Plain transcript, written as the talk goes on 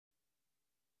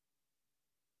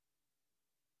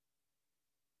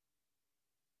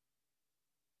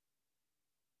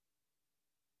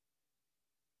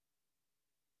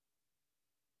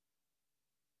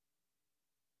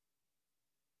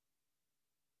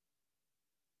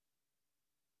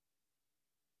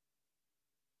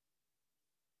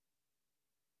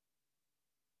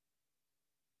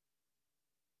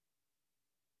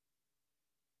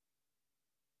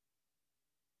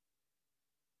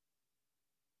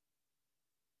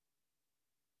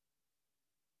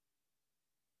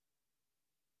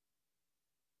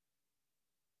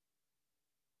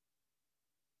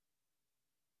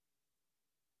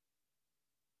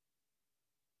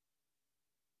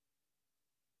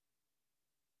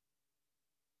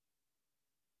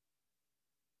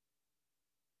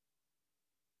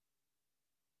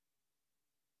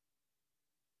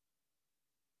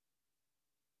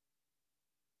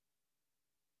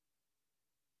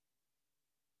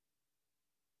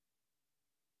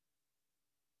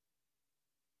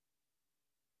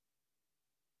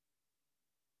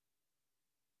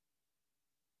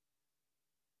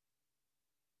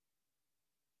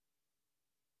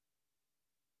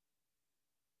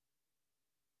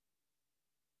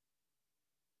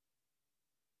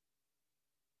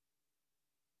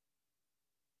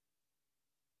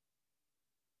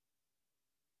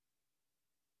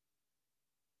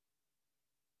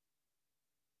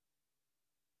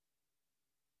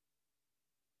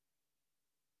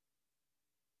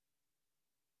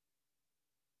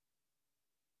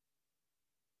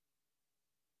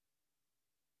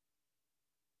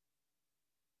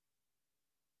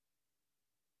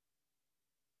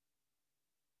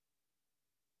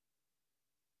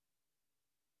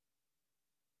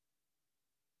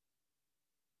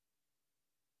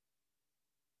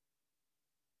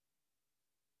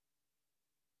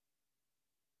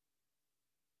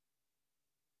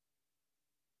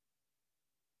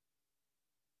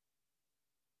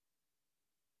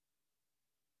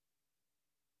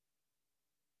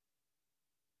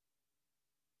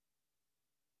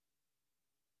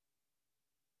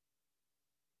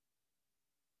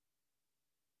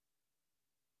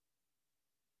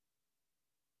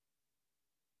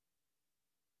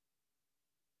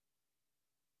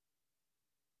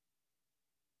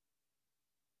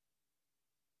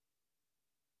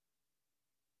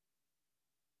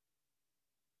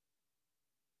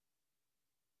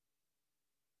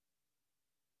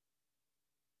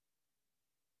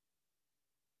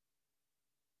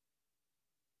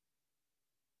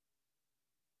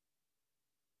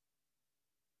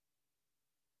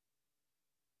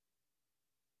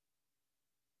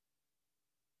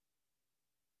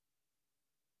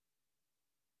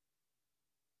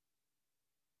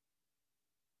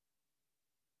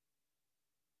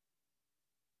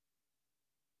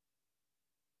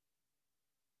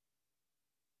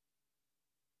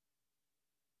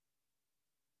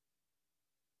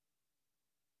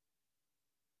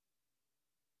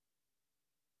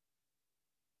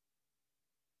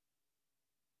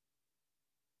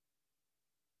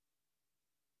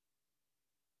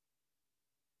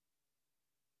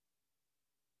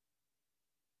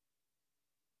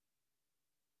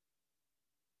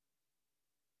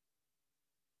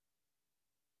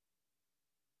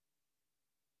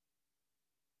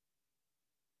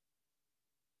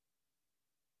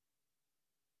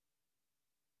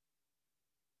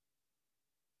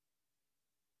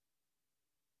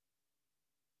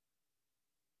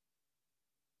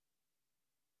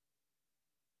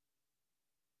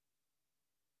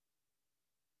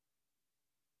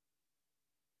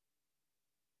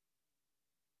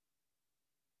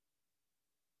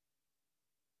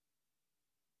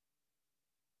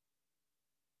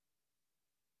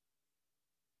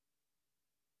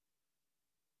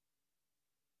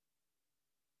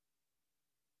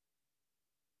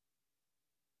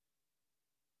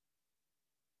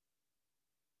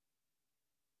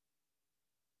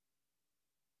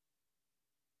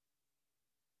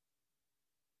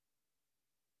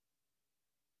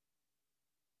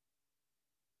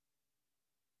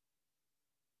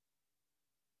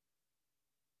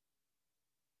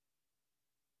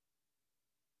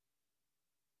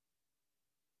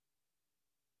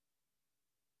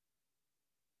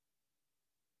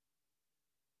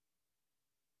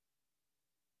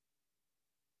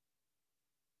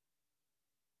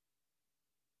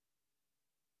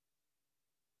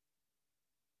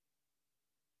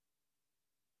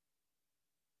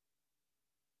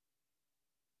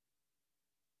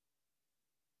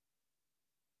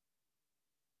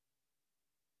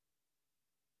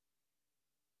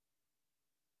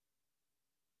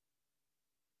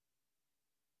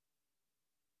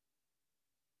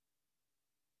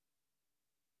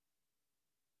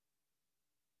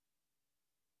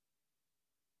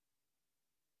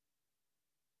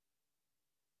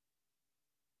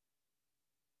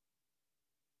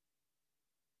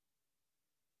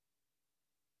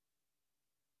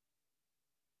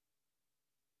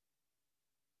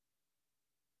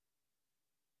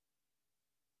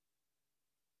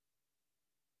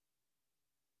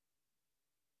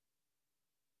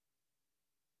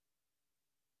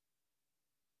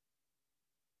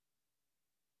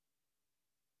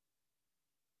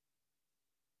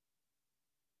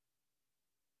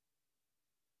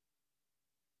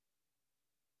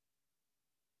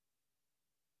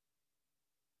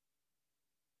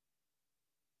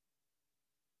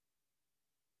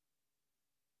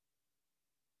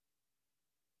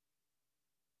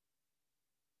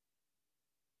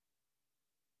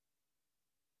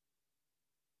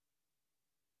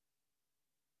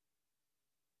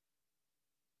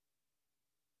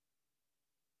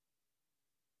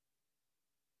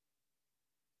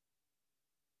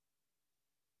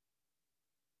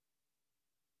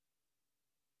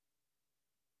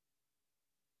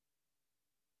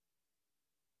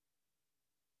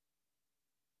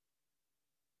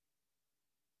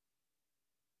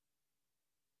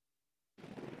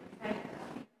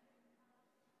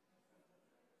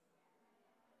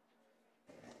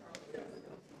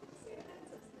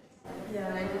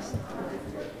Yeah, I just.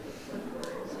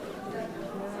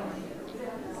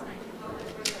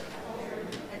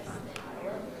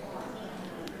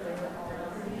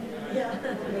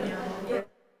 Yeah.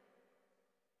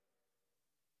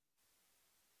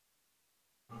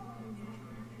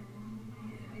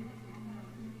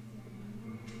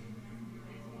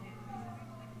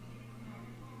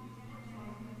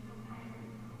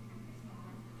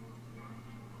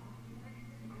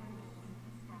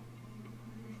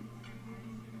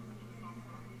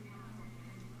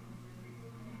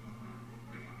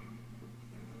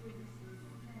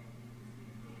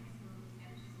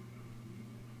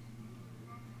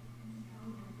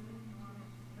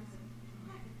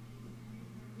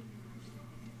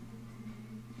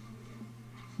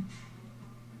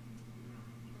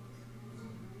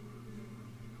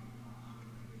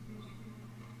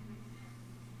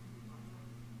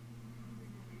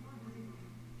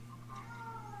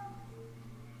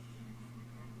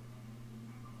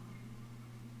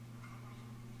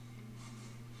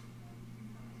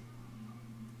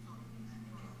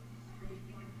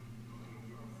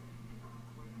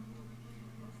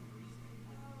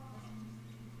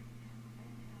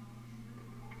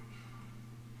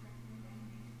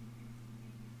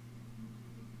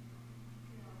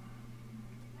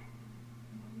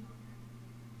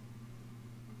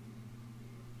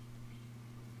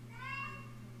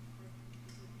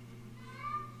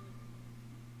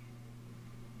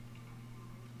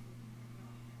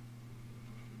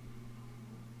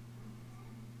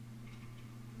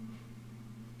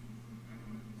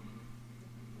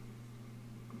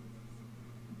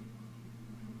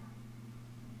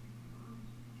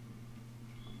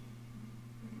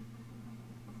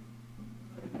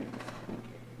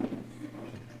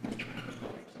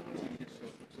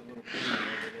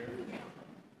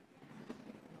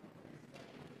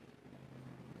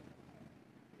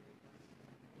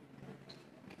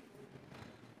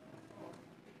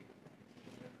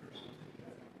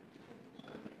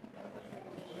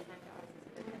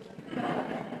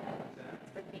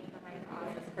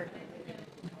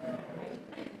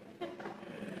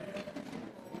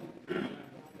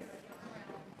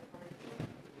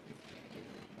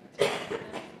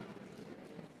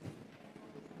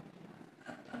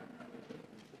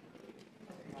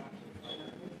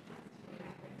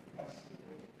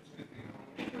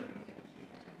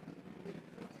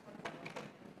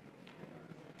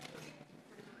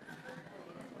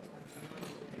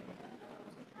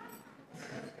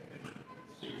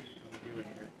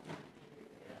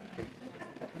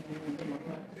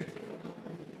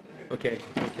 Okay,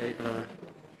 okay.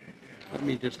 Let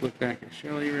me just look back at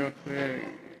Shelley real quick.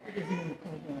 I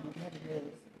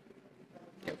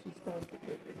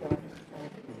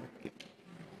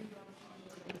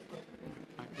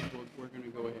think we're going to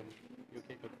go ahead.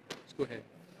 Okay, good. Let's go ahead.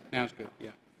 Now it's good,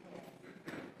 yeah.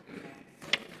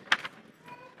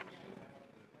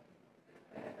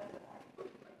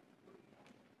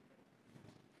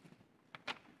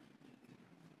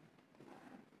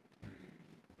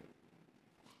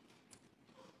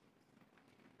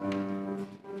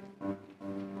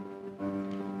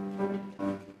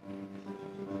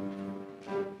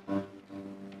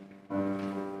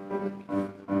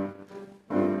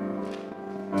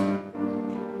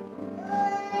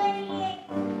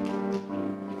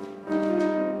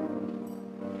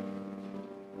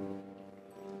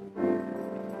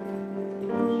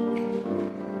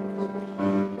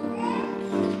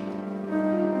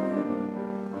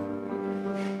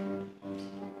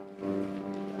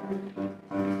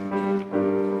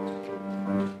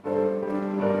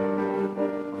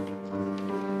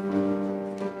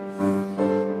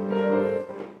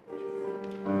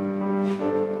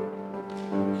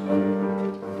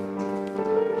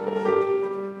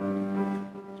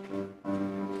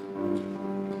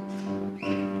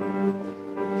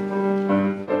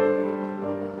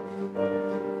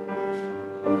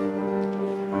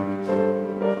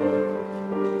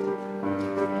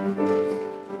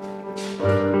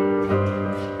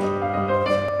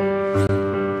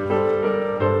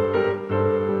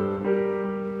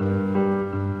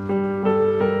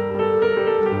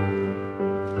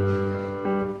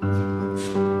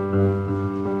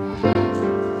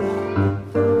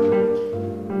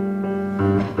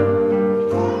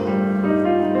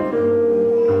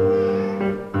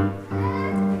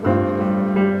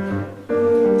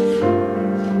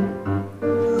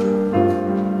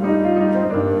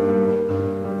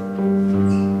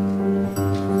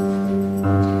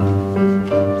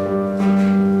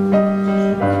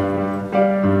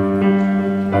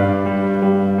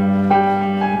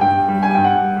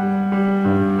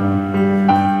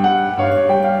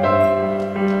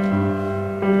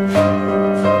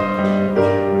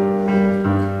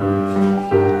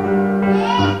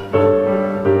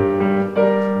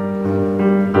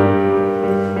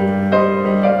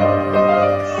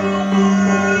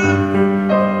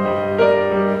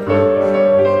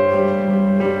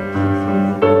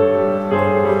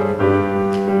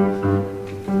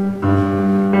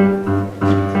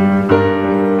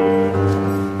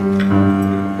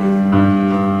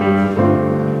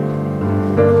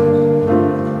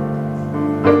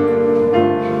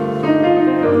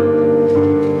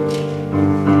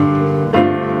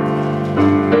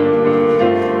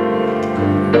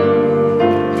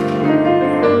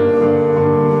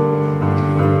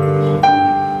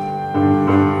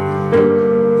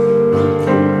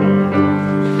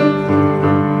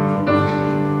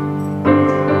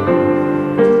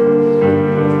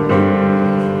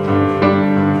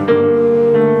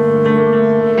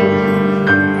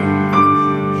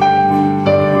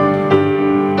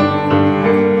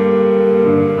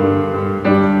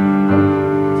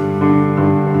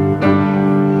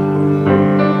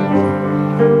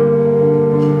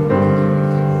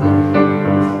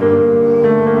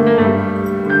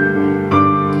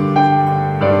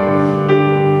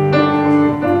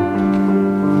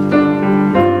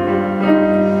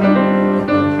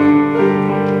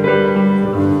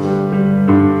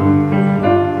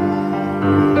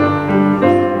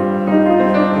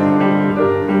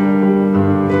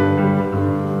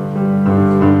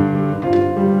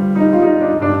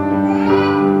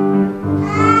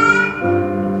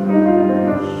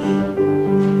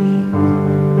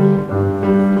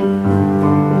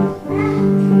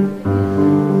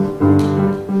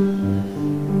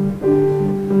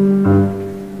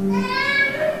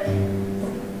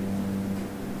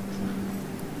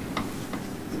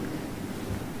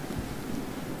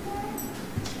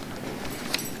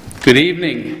 Good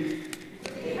evening.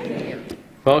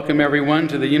 Welcome everyone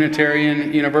to the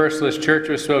Unitarian Universalist Church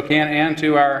of Spokane and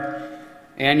to our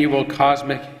annual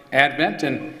Cosmic Advent.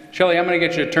 And Shelley, I'm going to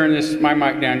get you to turn my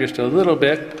mic down just a little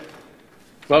bit.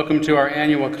 Welcome to our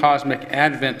annual Cosmic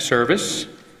Advent service.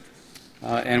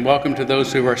 And welcome to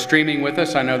those who are streaming with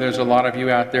us. I know there's a lot of you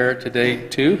out there today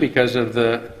too because of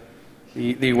the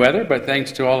weather, but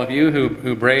thanks to all of you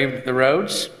who braved the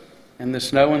roads and the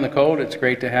snow and the cold. It's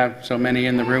great to have so many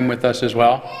in the room with us as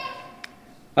well.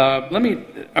 I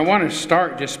want to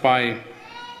start just by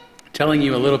telling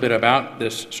you a little bit about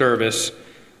this service,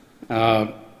 how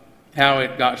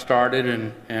it got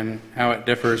started and how it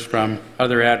differs from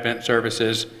other Advent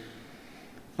services.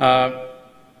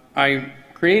 I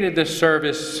created this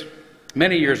service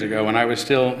many years ago when I was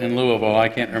still in Louisville. I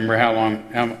can't remember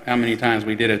how many times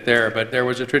we did it there, but there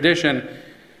was a tradition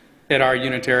at our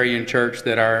Unitarian church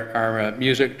that our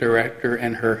music director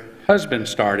and her husband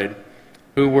started,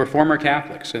 who were former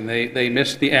Catholics, and they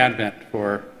missed the Advent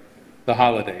for the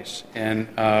holidays. And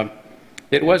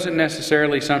it wasn't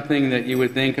necessarily something that you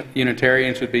would think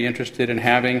Unitarians would be interested in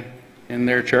having in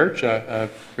their church, a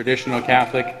traditional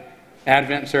Catholic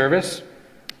Advent service.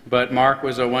 But Mark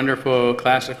was a wonderful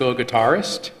classical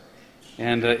guitarist,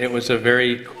 and it was a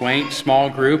very quaint, small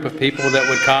group of people that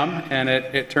would come, and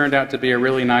it turned out to be a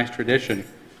really nice tradition.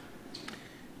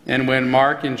 And when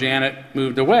Mark and Janet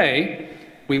moved away,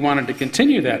 we wanted to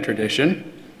continue that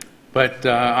tradition, but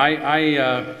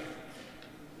I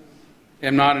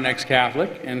am not an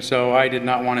ex-Catholic, and so I did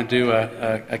not want to do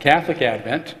a Catholic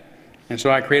Advent, and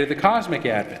so I created the Cosmic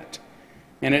Advent.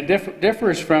 And it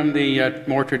differs from the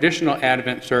more traditional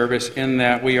Advent service in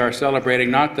that we are celebrating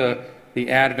not the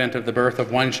advent of the birth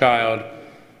of one child,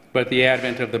 but the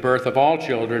advent of the birth of all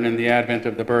children and the advent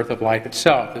of the birth of life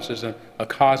itself. This is a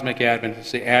cosmic advent.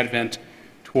 It's the advent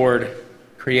toward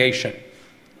creation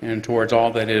and towards all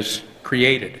that is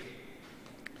created.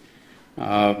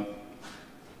 And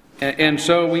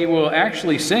so we will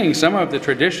actually sing some of the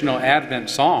traditional Advent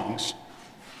songs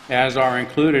as are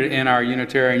included in our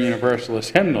Unitarian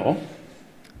Universalist hymnal,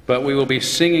 but we will be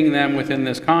singing them within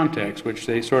this context, which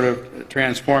they sort of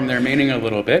transform their meaning a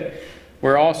little bit.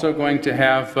 We're also going to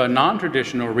have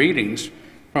non-traditional readings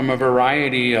from a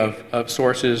variety of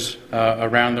sources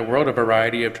around the world, a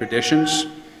variety of traditions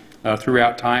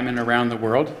throughout time and around the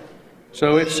world.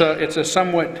 So it's a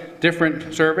somewhat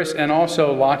different service, and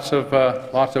also lots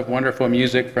of wonderful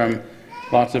music from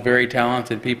lots of very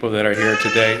talented people that are here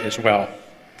today as well.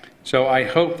 So I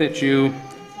hope that you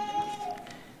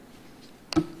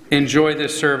enjoy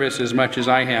this service as much as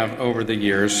I have over the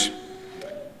years.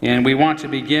 And we want to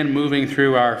begin moving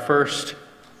through our first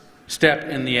step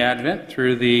in the Advent,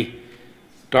 through the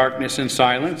darkness and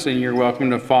silence, and you're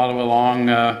welcome to follow along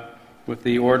with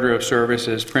the order of service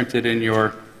as printed in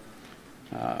your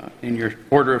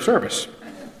order of service.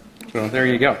 So there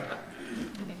you go.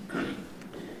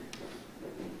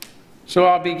 So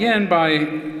I'll begin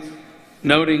by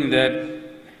noting that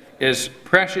as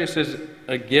precious as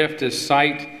a gift as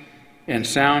sight and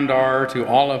sound are to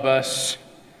all of us,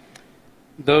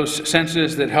 those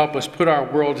senses that help us put our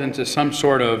world into some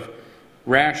sort of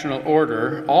rational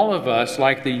order, all of us,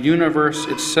 like the universe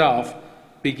itself,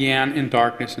 began in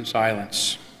darkness and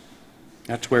silence.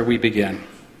 That's where we begin.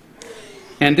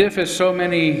 And if, as so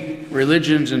many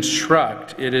religions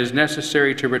instruct, it is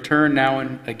necessary to return now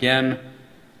and again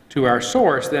to our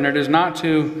source, then it is not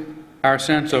to our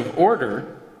sense of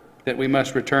order that we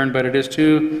must return, but it is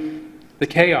to the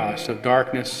chaos of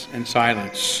darkness and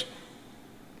silence.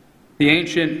 The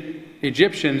ancient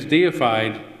Egyptians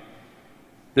deified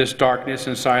this darkness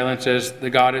and silence as the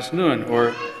goddess Nun,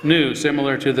 or Nu,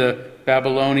 similar to the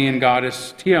Babylonian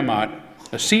goddess Tiamat,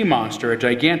 a sea monster, a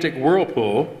gigantic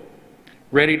whirlpool,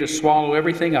 ready to swallow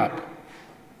everything up.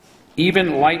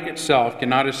 Even light itself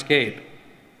cannot escape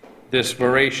this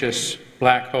voracious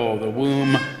black hole, the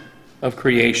womb of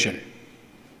creation.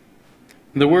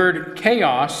 The word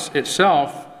chaos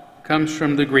itself comes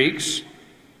from the Greeks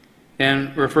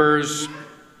and refers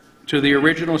to the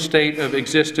original state of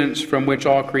existence from which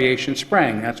all creation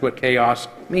sprang. That's what chaos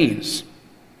means.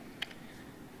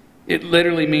 It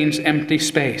literally means empty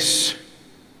space.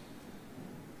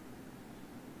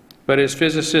 But as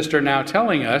physicists are now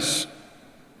telling us,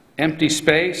 empty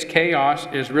space, chaos,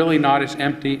 is really not as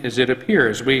empty as it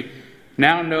appears. We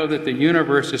now know that the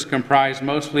universe is comprised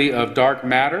mostly of dark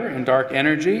matter and dark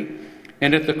energy,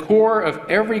 and at the core of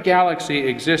every galaxy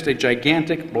exists a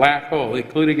gigantic black hole,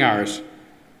 including ours,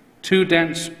 too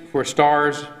dense for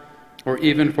stars or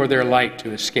even for their light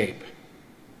to escape.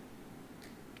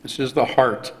 This is the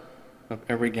heart of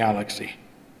every galaxy.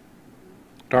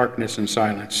 Darkness and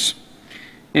silence.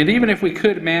 And even if we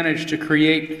could manage to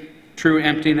create true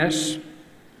emptiness,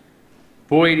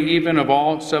 void even of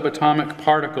all subatomic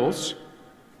particles,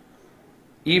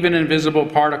 even invisible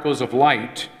particles of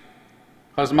light,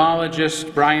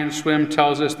 cosmologist Brian Swimme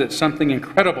tells us that something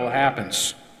incredible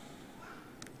happens.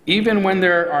 Even when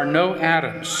there are no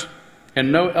atoms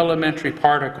and no elementary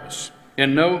particles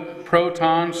and no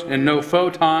protons and no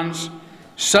photons,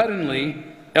 suddenly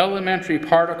elementary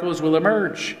particles will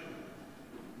emerge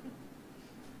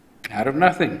out of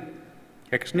nothing,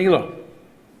 ex nihilo.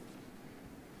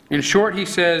 In short, he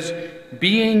says,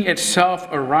 being itself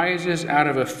arises out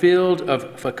of a field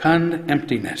of fecund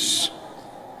emptiness.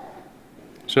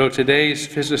 So today's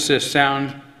physicists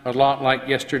sound a lot like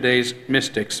yesterday's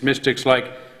mystics. Mystics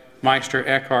like Meister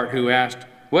Eckhart, who asked,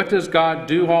 what does God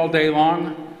do all day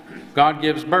long? God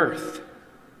gives birth.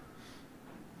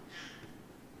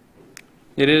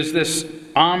 It is this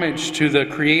homage to the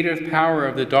creative power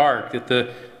of the dark that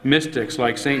the mystics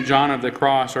like St. John of the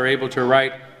Cross are able to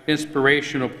write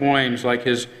inspirational poems like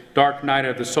his Dark Night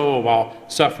of the Soul while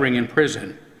suffering in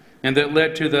prison, and that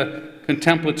led to the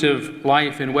contemplative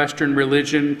life in Western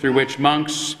religion through which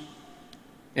monks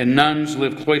and nuns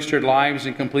live cloistered lives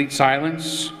in complete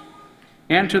silence,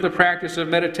 and to the practice of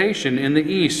meditation in the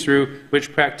East, through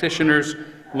which practitioners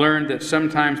learned that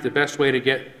sometimes the best way to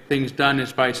get things done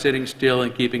is by sitting still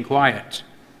and keeping quiet.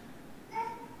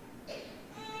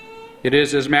 It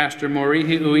is as Master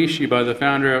Morihei Ueshiba, the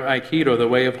founder of Aikido, the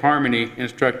way of harmony,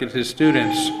 instructed his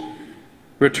students.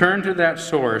 Return to that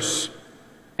source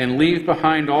and leave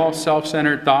behind all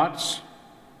self-centered thoughts,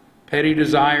 petty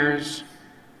desires,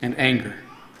 and anger.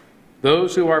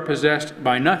 Those who are possessed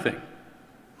by nothing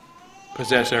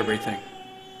possess everything.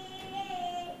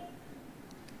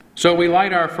 So we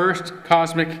light our first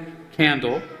cosmic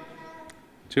candle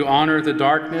to honor the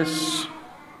darkness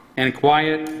and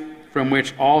quiet from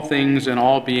which all things and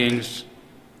all beings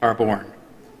are born.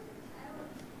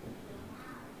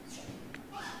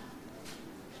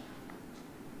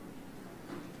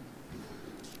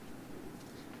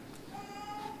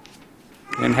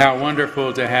 And how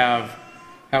wonderful to have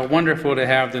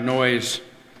the noise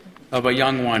of a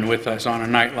young one with us on a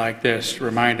night like this,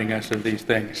 reminding us of these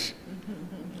things.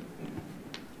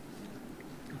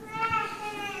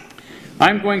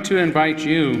 I'm going to invite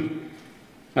you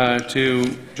to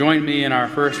join me in our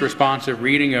first responsive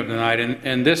reading of the night.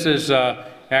 And this is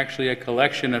actually a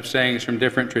collection of sayings from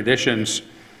different traditions.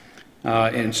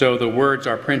 And so the words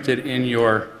are printed in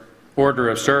your order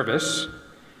of service.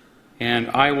 And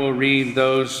I will read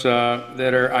those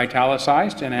that are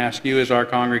italicized and ask you as our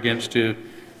congregants to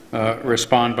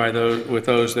respond with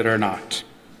those that are not.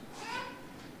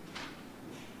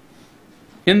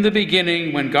 In the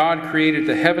beginning, when God created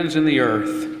the heavens and the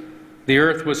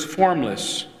earth was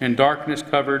formless, and darkness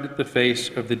covered the face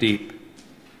of the deep.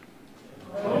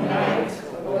 O night,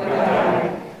 O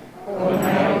God, O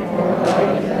night more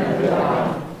light than the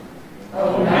dawn,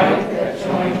 O night that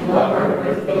joined lover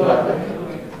with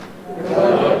beloved,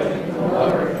 beloved and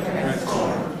lover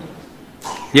transformed.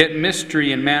 Yet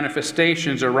mystery and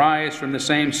manifestations arise from the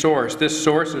same source. This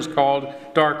source is called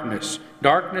darkness.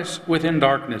 Darkness within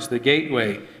darkness, the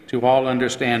gateway to all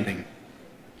understanding.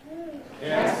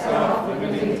 Cast off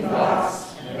limiting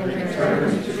thoughts and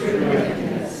return to true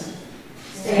emptiness.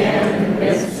 Stand in the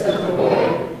midst of the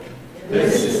void.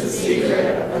 This is the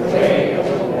secret of the way of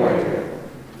the warrior.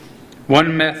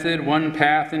 One method, one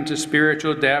path into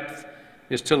spiritual depth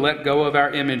is to let go of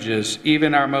our images,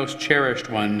 even our most cherished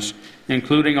ones,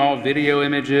 including all video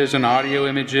images and audio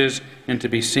images, and to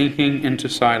be sinking into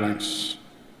silence.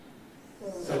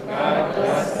 So God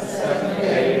blessed the seventh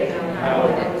day and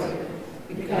hallowed it,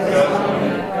 because on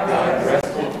it God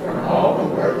rested from all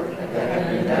the work that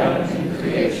had been done in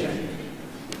creation.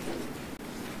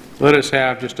 Let us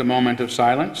have just a moment of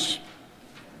silence.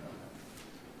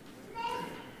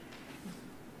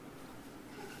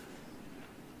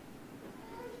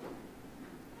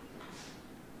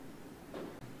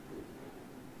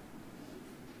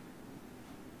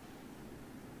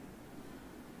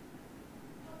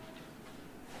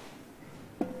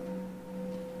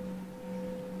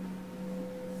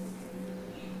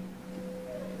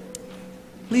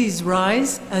 Please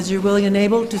rise as you're willing and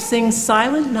able to sing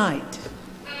Silent Night.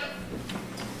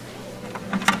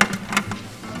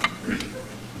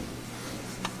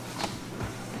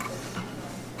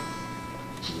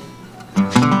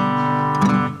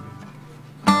 Oh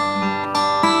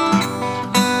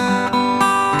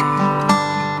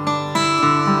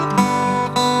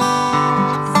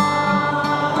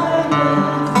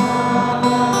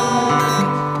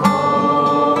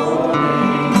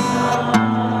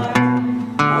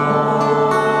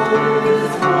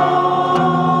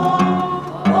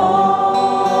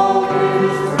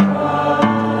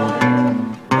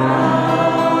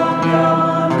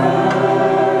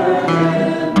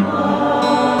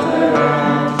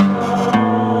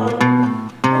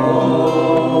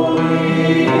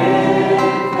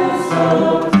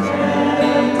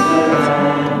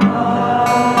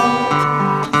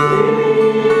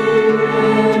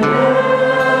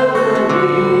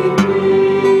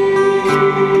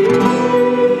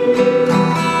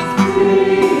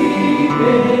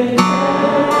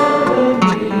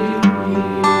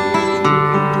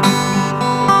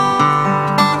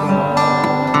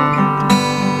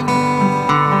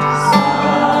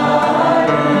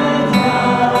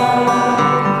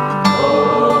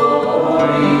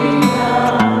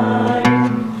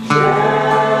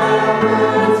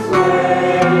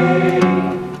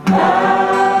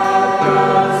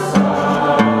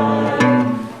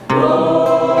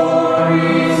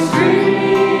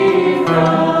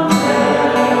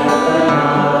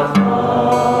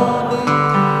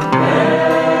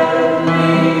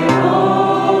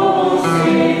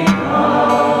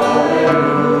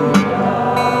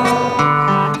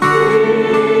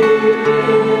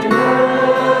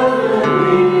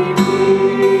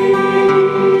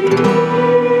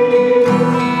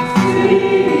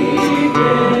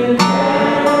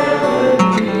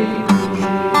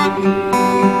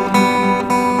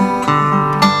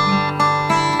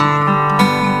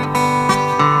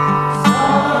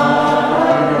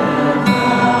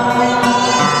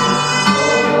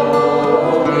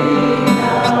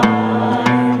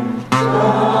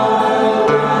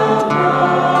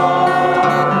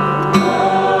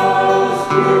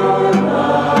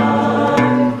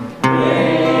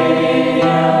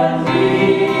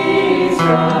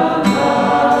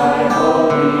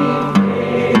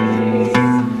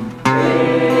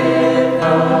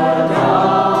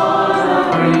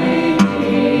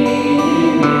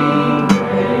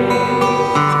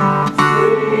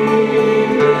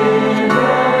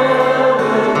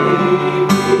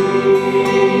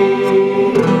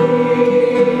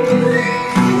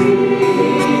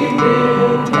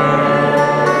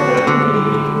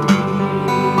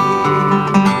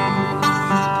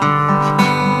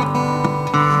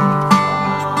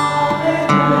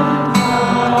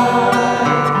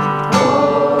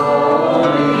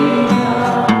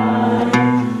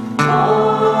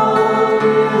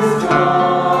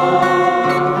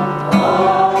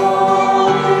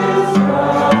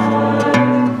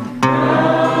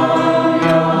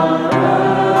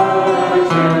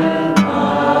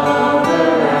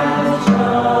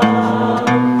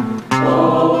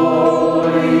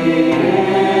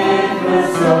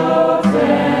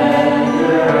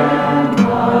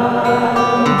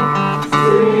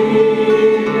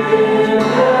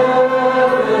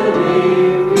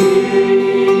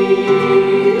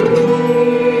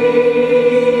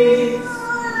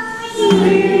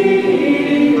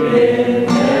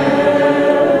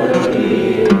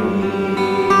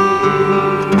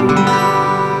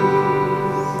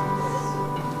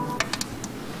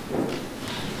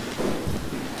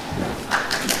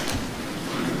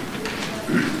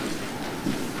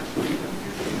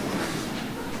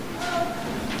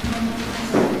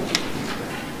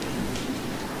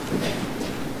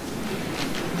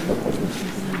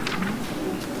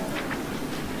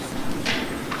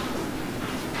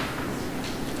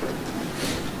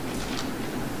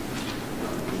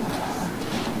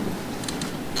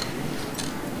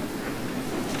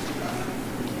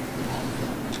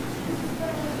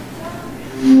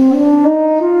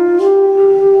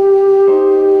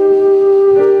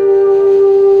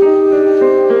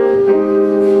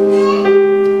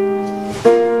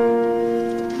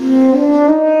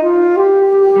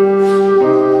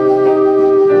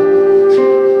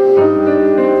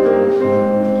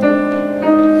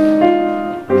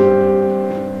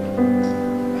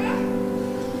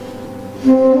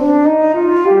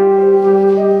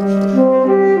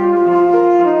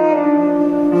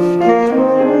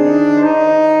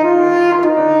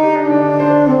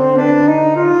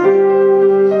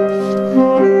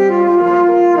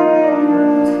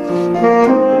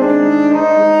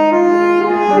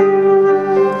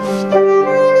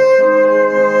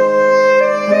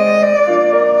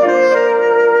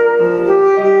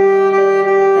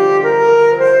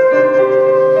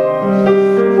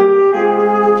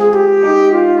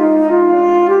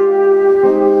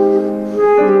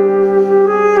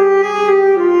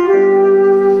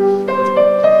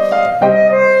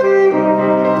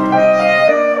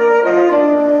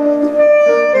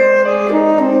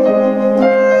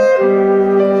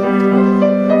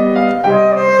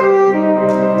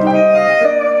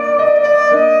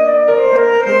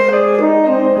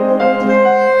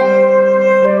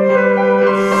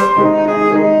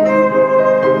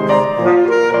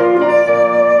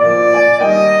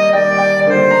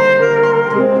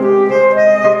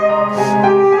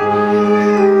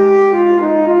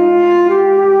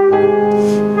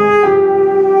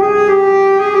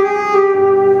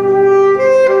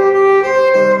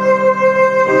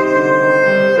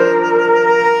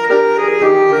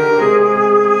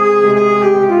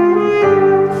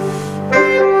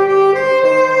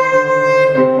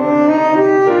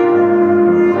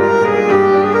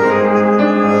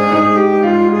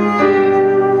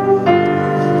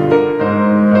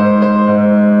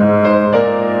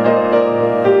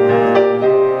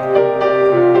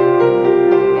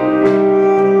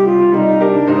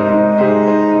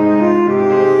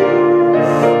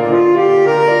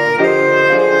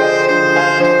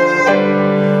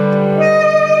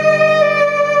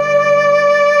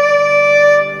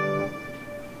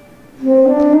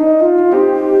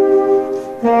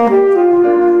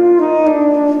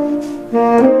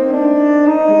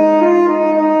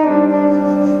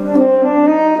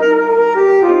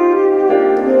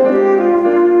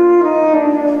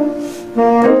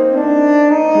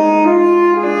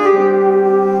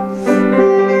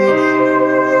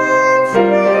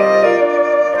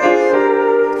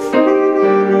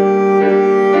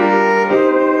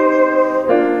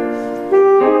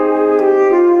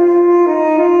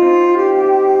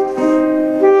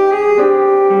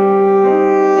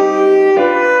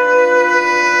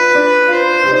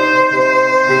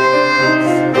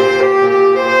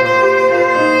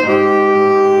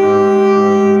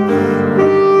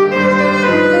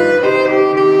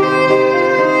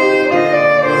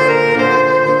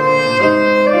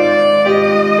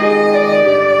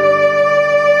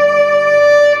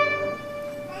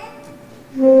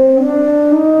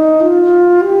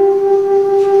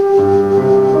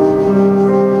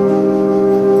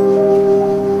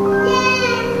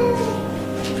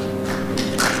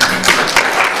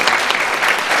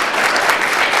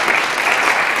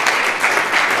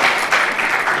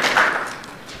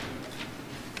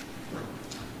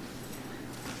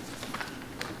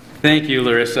Thank you,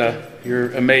 Larissa.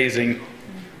 You're amazing.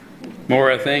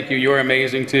 Maura, thank you. You're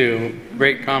amazing too.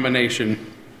 Great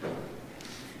combination.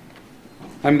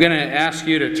 I'm going to ask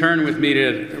you to turn with me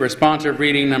to responsive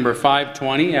reading number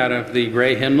 520 out of the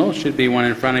gray hymnal. Should be one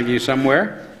in front of you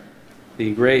somewhere.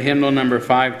 The gray hymnal number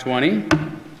 520.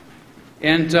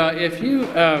 And if you,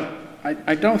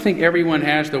 I don't think everyone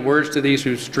has the words to these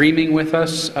who's streaming with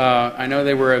us. I know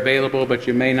they were available, but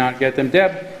you may not get them.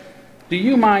 Deb, do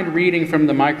you mind reading from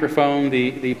the microphone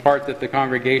the part that the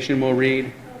congregation will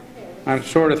read? I'm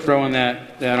sort of throwing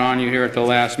that on you here at the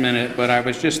last minute, but I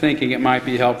was just thinking it might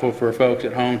be helpful for folks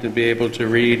at home to be able to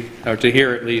read, or to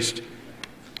hear at least,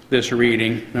 this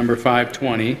reading, number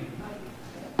 520.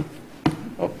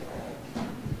 Oh.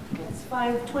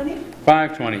 520?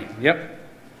 520, yep.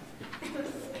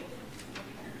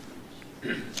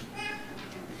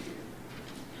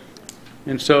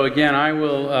 And so again, I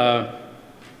will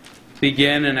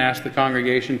begin and ask the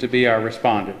congregation to be our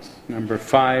respondents. Number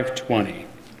 520.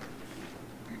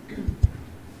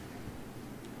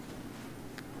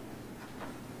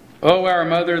 O our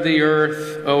Mother the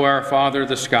earth, O our Father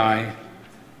the sky,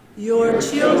 Your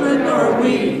children are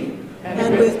we,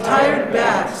 and with tired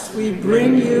backs we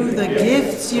bring you the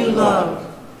gifts you love.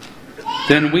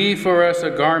 then weave for us a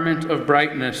garment of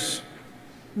brightness.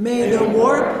 May the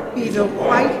warp be the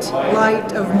white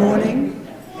light of morning.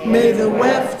 May the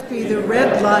weft be the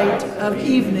red light of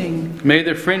evening. May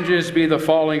the fringes be the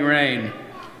falling rain.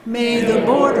 May the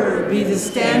border be the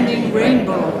standing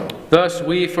rainbow, Thus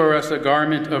weave for us a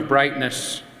garment of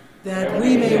brightness, that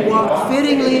we may walk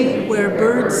fittingly where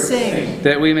birds sing.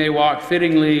 that we may walk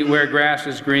fittingly where grass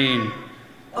is green.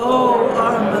 O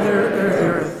our Mother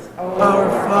Earth, our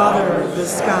Father the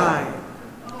sky.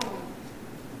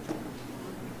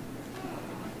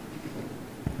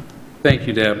 Thank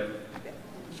you, Deb.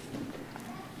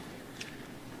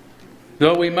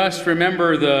 Though we must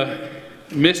remember the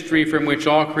mystery from which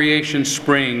all creation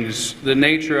springs, the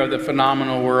nature of the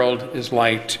phenomenal world is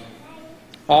light.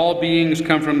 All beings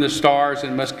come from the stars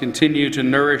and must continue to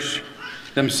nourish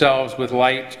themselves with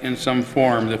light in some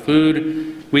form. The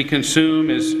food we consume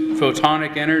is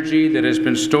photonic energy that has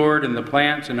been stored in the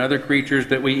plants and other creatures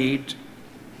that we eat.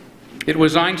 It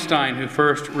was Einstein who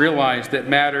first realized that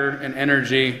matter and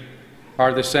energy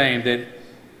are the same, that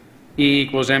E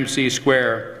equals mc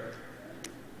squared.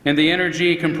 And that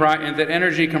energy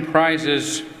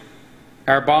comprises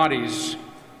our bodies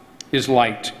is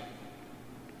light.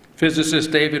 Physicist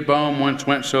David Bohm once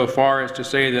went so far as to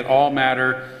say that all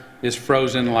matter is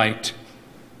frozen light.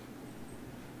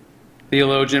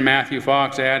 Theologian Matthew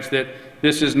Fox adds that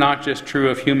this is not just true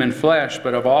of human flesh,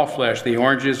 but of all flesh. The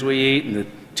oranges we eat and the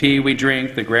tea we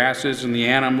drink, the grasses and the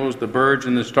animals, the birds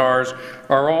and the stars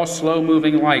are all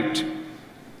slow-moving light.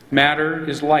 Matter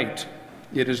is light.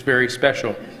 It is very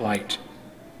special light.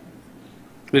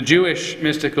 The Jewish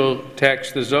mystical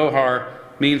text, the Zohar,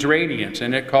 means radiance,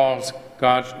 and it calls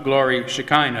God's glory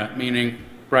Shekinah, meaning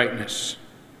brightness.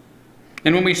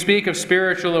 And when we speak of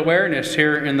spiritual awareness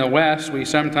here in the West, we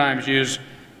sometimes use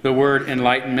the word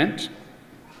enlightenment,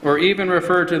 or even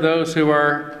refer to those who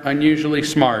are unusually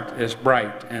smart as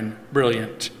bright and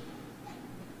brilliant.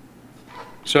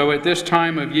 So at this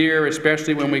time of year,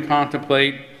 especially when we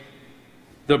contemplate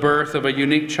the birth of a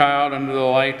unique child under the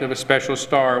light of a special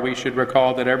star, we should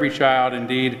recall that every child,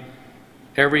 indeed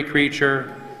every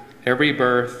creature, every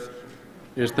birth,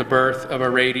 is the birth of a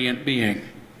radiant being,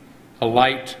 a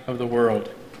light of the world.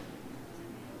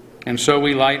 And so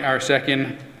we light our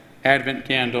second Advent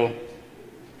candle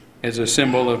as a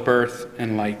symbol of birth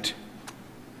and light.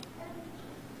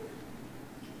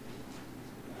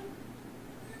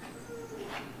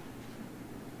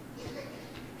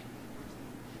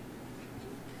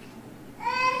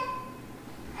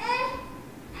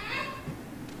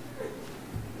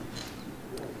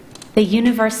 The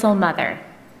universal mother,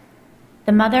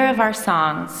 the mother of our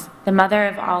songs, the mother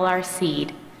of all our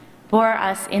seed, bore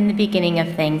us in the beginning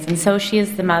of things, and so she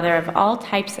is the mother of all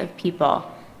types of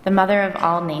people, the mother of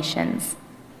all nations.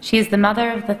 She is the mother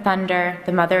of the thunder,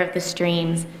 the mother of the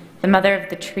streams, the mother of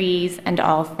the trees and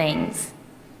all things.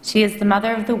 She is the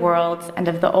mother of the worlds and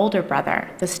of the older brother,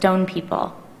 the stone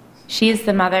people. She is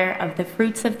the mother of the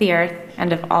fruits of the earth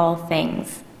and of all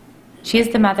things. She is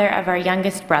the mother of our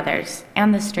youngest brothers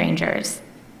and the strangers.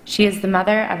 She is the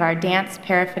mother of our dance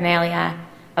paraphernalia,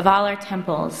 of all our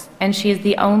temples, and she is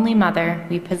the only mother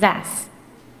we possess.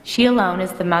 She alone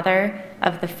is the mother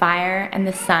of the fire and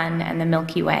the sun and the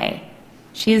Milky Way.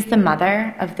 She is the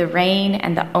mother of the rain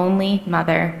and the only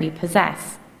mother we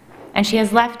possess. And she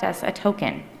has left us a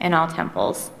token in all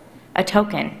temples, a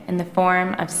token in the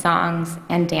form of songs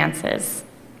and dances.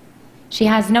 She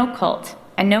has no cult,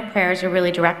 and no prayers are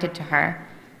really directed to her.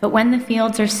 But when the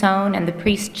fields are sown and the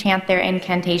priests chant their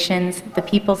incantations, the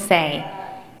people say,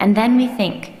 and then we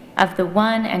think of the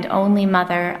one and only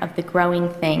mother of the growing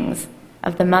things,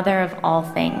 of the mother of all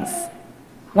things.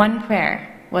 One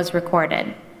prayer was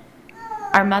recorded.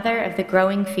 Our mother of the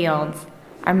growing fields,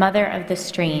 our mother of the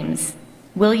streams,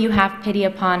 will you have pity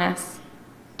upon us?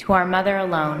 To our mother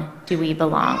alone do we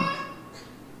belong.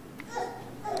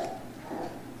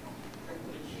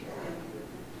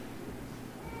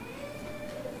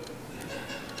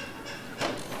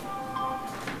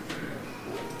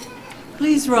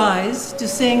 Please rise to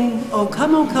sing O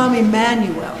Come,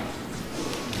 Emmanuel.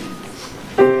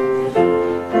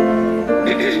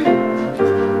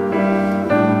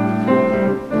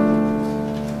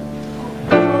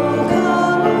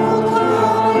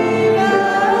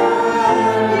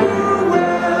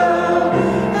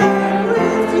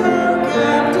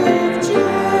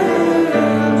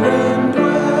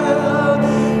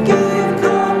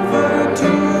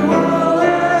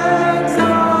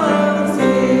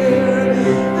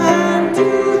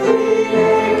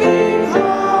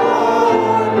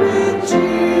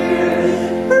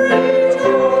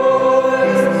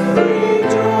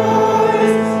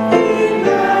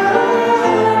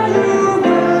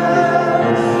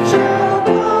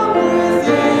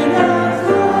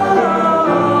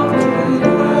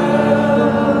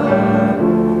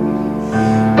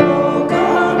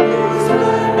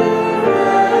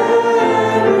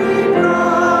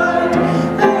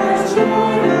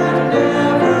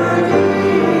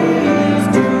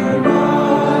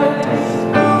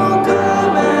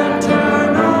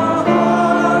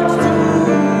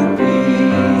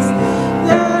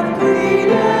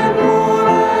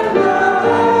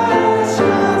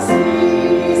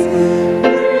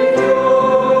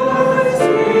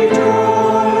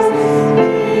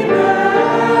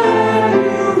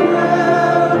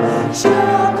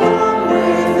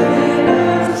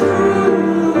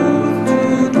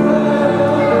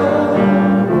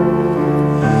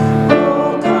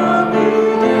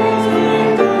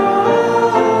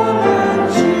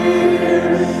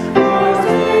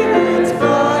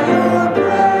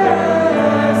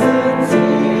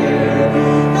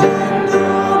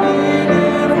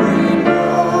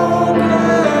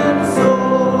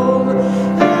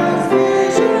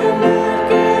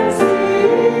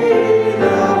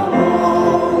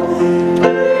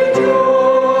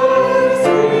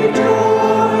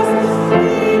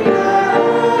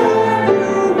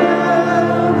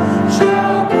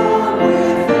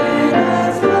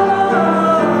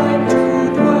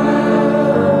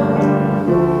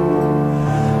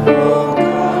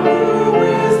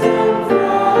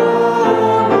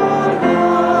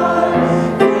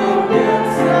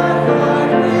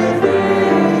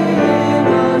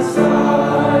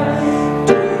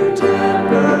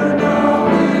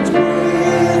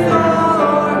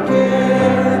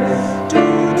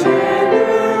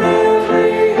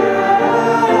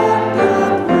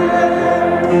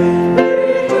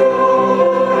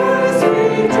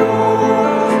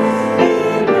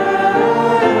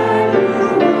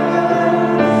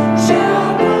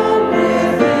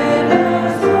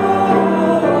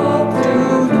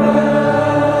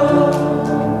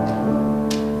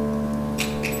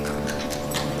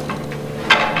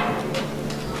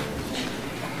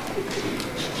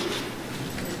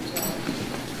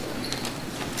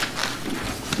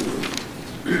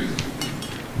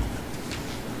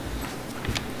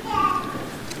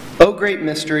 great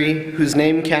mystery, whose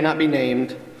name cannot be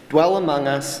named, dwell among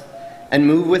us and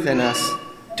move within us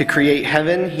to create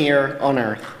heaven here on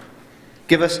earth.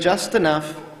 Give us just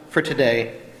enough for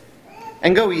today,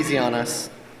 and go easy on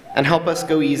us, and help us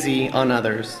go easy on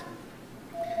others.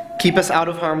 Keep us out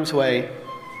of harm's way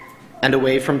and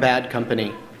away from bad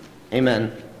company.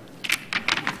 Amen.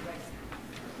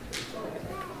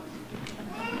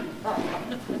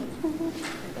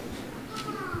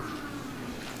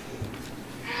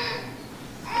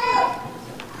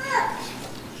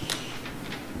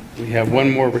 We have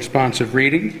one more responsive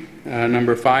reading,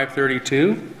 number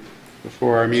 532,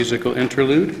 before our musical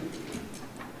interlude.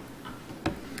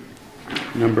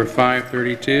 Number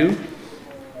 532.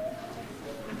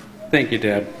 Thank you,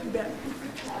 Deb.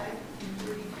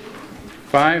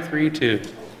 532.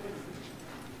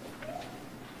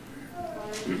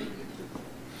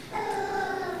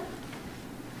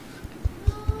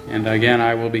 And again,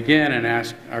 I will begin and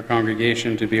ask our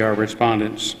congregation to be our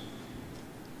respondents.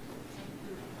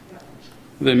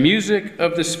 The music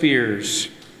of the spheres.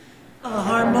 A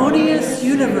harmonious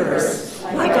universe,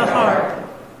 like a harp.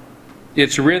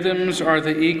 Its rhythms are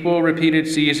the equal repeated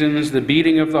seasons, the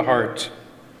beating of the heart.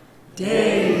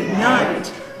 Day,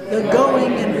 night, the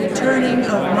going and returning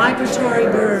of migratory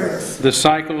birds. The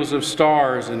cycles of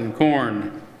stars and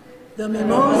corn. The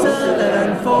mimosa that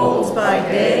unfolds by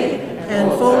day and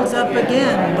folds up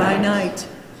again by night.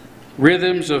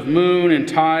 Rhythms of moon and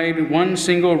tide, one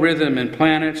single rhythm in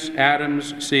planets,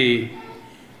 atoms, sea.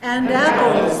 And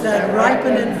apples that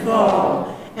ripen and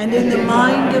fall, and in the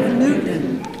mind of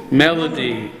Newton.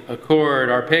 Melody, accord,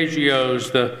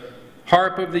 arpeggios, the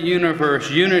harp of the universe,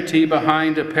 unity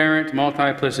behind apparent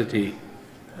multiplicity.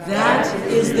 That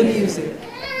is the music.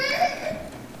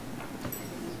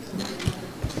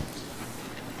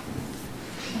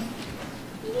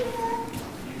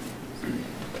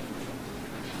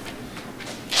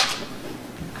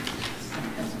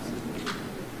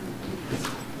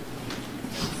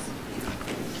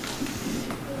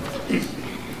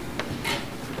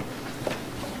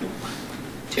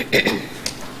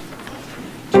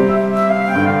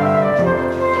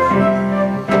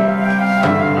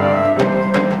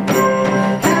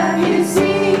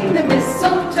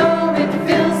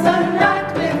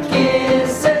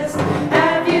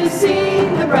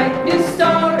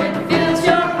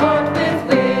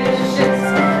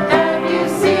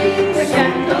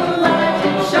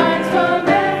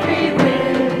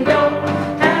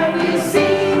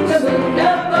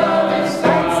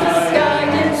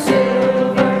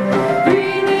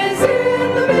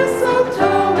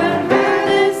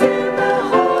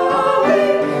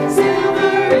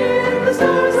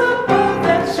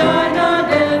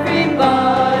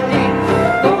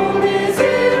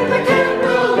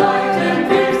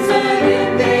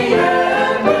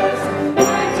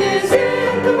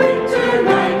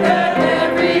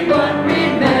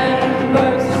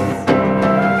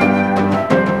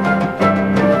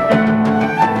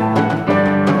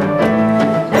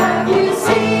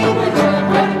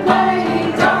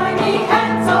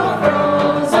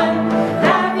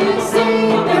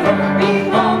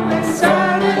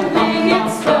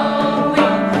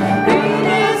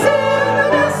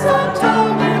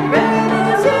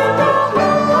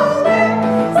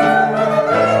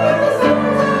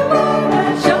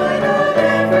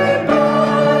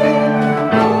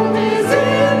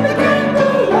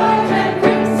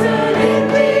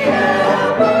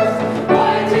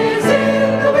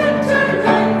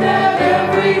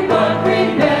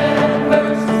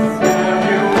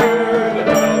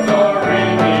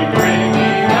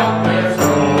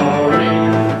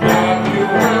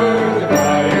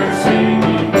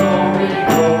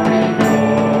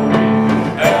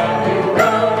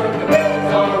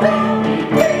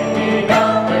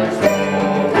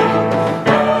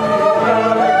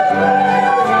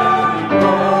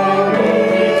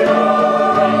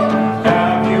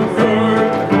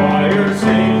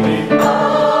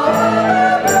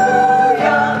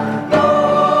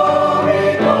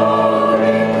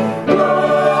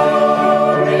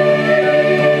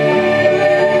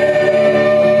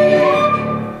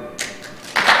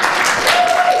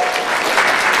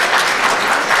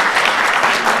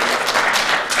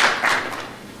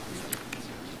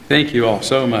 Thank you all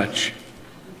so much.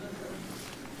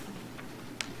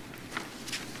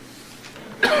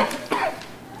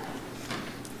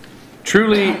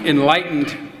 Truly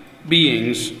enlightened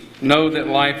beings know that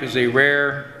life is a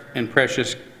rare and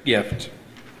precious gift,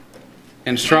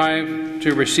 and strive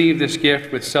to receive this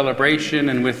gift with celebration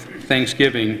and with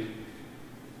thanksgiving.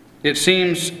 It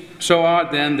seems so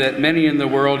odd then that many in the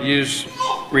world use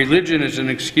religion as an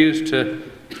excuse to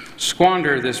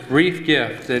squander this brief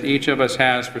gift that each of us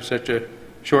has for such a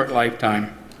short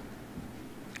lifetime.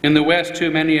 In the West, too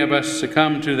many of us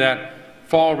succumb to that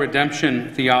fall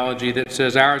redemption theology that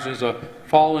says ours is a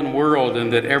fallen world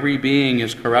and that every being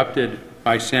is corrupted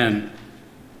by sin.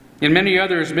 And many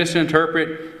others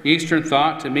misinterpret Eastern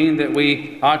thought to mean that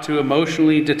we ought to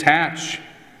emotionally detach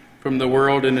from the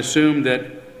world and assume that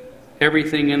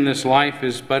everything in this life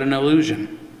is but an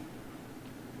illusion.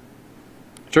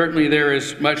 Certainly there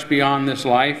is much beyond this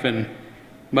life and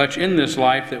much in this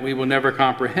life that we will never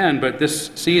comprehend, but this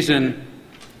season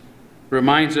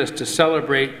reminds us to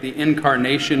celebrate the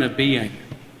incarnation of being,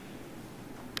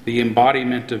 the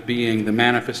embodiment of being, the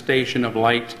manifestation of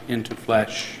light into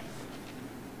flesh.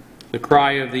 The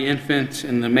cry of the infant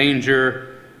in the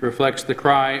manger reflects the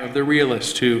cry of the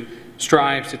realist who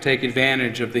strives to take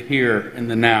advantage of the here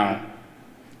and the now,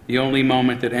 the only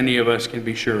moment that any of us can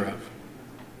be sure of.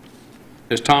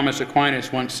 As Thomas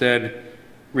Aquinas once said,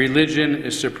 religion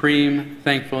is supreme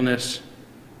thankfulness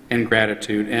and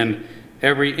gratitude, and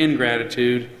every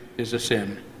ingratitude is a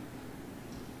sin.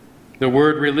 The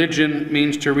word religion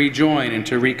means to rejoin and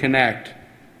to reconnect.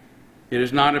 It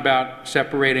is not about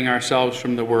separating ourselves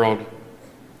from the world,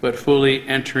 but fully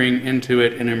entering into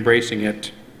it and embracing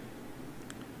it.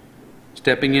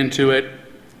 Stepping into it,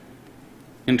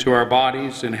 into our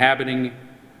bodies, inhabiting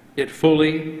it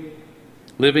fully,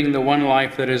 living the one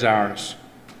life that is ours.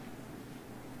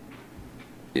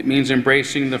 It means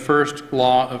embracing the first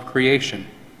law of creation.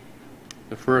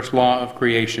 The first law of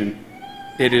creation.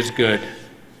 It is good.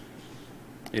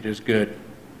 It is good.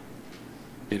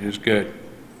 It is good.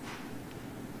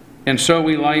 And so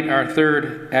we light our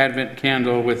third Advent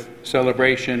candle with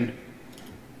celebration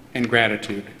and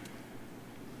gratitude.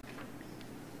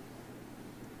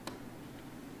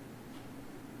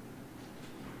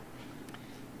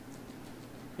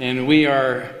 And we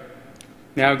are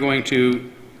now going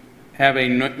to have a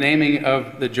naming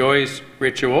of the joys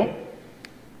ritual.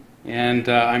 And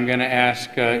I'm going to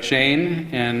ask Shane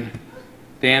and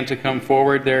Dan to come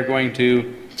forward. They're going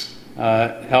to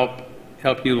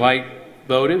help you light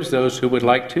votives, those who would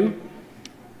like to.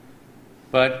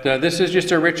 But this is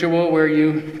just a ritual where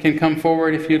you can come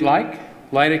forward if you'd like.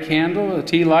 Light a candle, a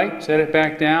tea light, set it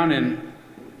back down,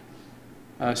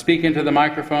 and speak into the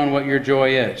microphone what your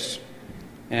joy is.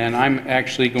 And I'm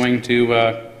actually going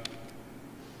to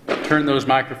turn those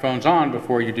microphones on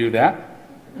before you do that.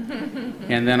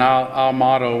 And then I'll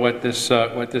model what this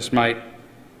might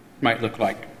look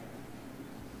like.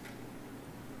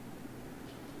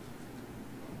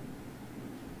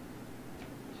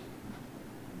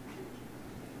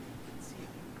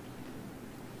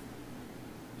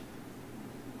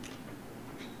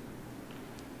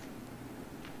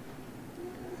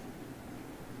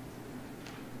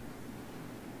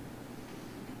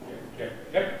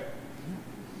 Check.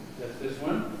 That's this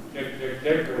one. Check.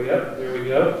 Hurry up. There we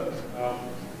go.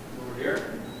 Over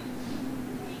here.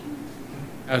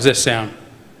 How's this sound?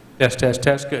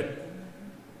 Test. Good.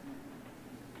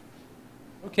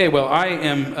 Okay, well, I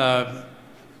am a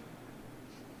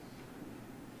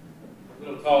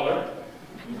little taller.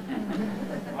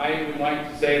 I would like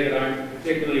to say that I'm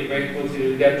particularly grateful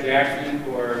to Deb Jackson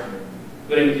for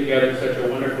putting together such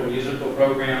a wonderful musical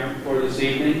program for this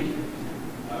evening.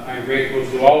 I'm grateful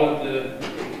to all of the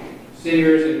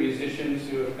singers and musicians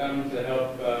who have come to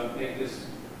help make this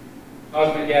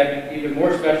Cosmic Advent even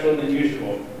more special than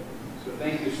usual. So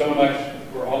thank you so much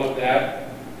for all of that.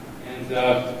 And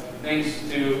thanks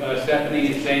to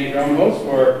Stephanie and Shane Dromos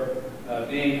for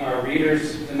being our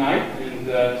readers tonight, and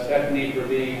Stephanie for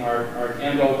being our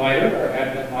candle lighter, our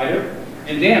Advent lighter,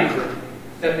 and Dan for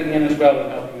stepping in as well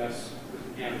and helping us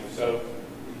with the candles. So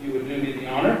if you would do me the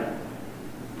honor.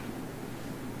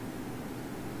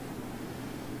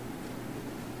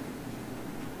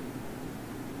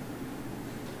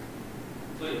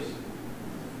 Please.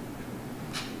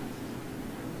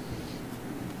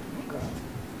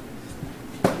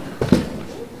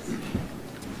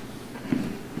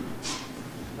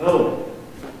 Oh.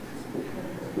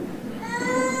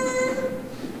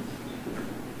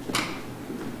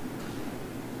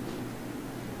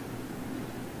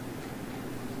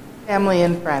 Family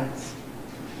and friends.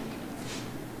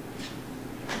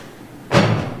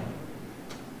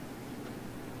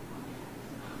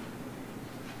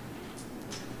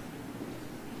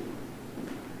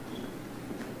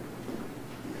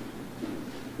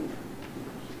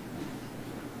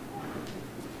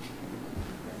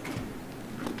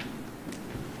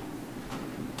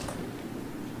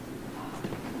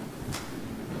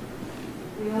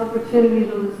 The opportunity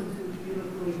to listen to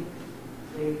beautifully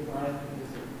played live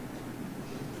music.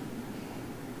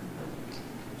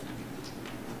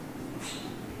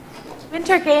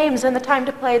 Winter games and the time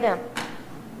to play them.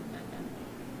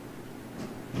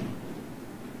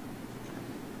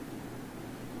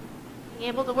 Being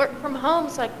able to work from home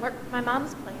so I can work from my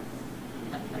mom's place.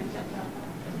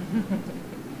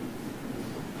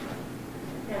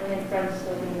 Family and friends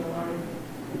still being alive.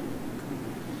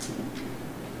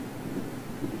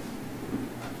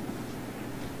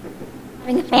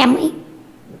 Having a family.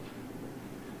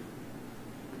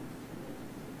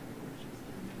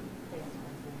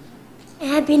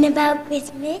 Having about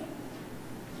Christmas.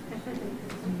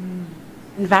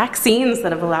 And vaccines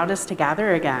that have allowed us to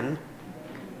gather again.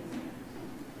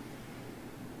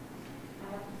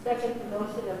 Second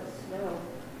promotion of snow.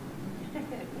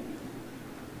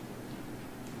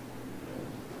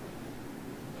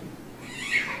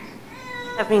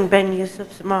 Having been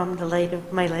Yusuf's mom, the light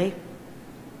of my life.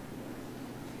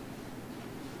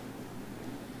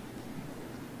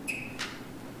 The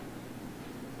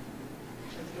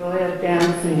joy of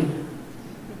dancing.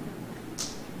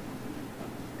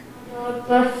 God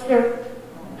bless her.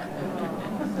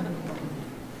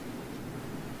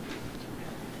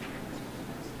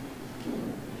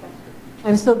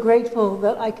 I'm so grateful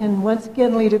that I can once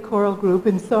again lead a choral group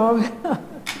in song.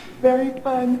 Very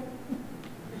fun.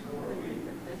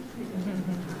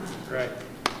 Right.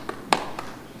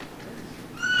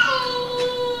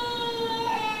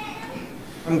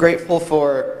 I'm grateful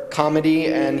for comedy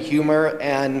and humor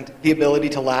and the ability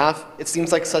to laugh. It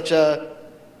seems like such a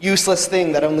useless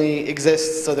thing that only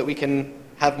exists so that we can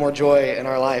have more joy in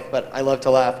our life, but I love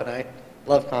to laugh and I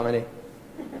love comedy.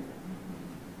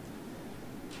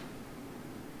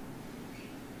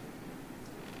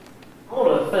 I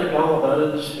want to thank all of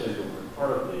those who were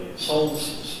part of the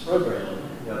Solstice program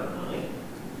the other night,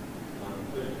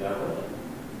 including Deborah,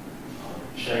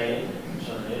 Shane,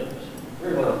 Sonia,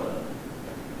 very well done.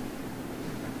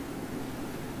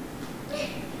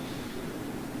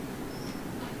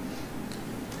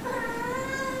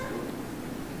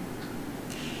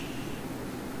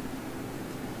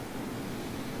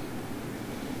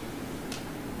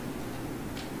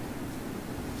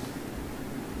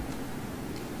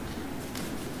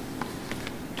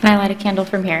 Can I light a candle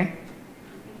from here?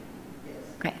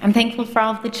 Great. I'm thankful for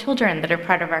all of the children that are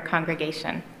part of our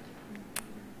congregation.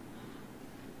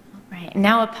 All right,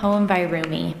 now a poem by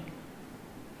Rumi.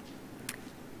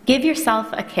 Give yourself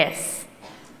a kiss.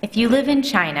 If you live in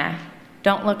China,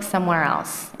 don't look somewhere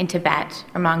else, in Tibet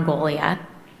or Mongolia.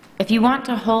 If you want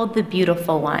to hold the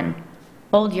beautiful one,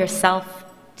 hold yourself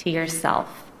to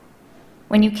yourself.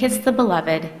 When you kiss the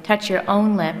beloved, touch your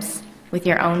own lips with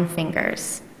your own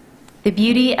fingers. The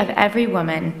beauty of every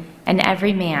woman and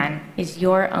every man is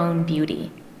your own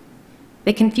beauty.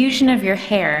 The confusion of your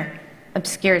hair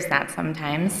obscures that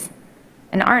sometimes.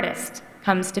 An artist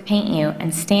comes to paint you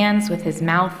and stands with his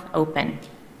mouth open.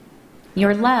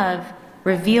 Your love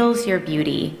reveals your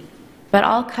beauty, but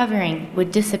all covering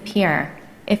would disappear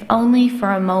if only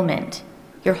for a moment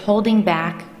your holding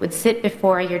back would sit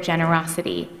before your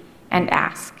generosity and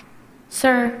ask,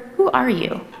 "Sir, who are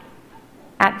you?"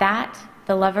 At that,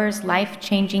 the lover's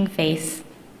life-changing face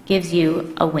gives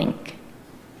you a wink.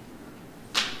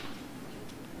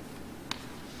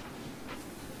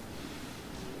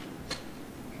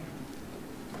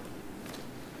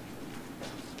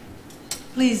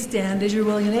 Please stand as you're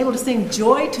willing and able to sing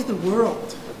Joy to the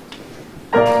World.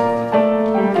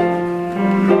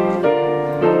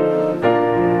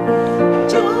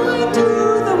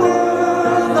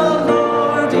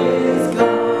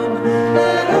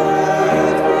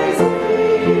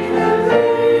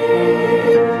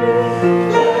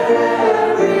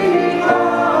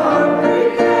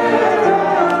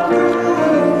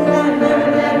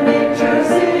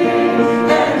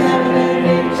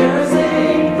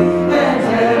 Sing, and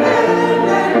heaven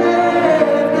and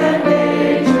earth and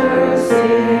nature.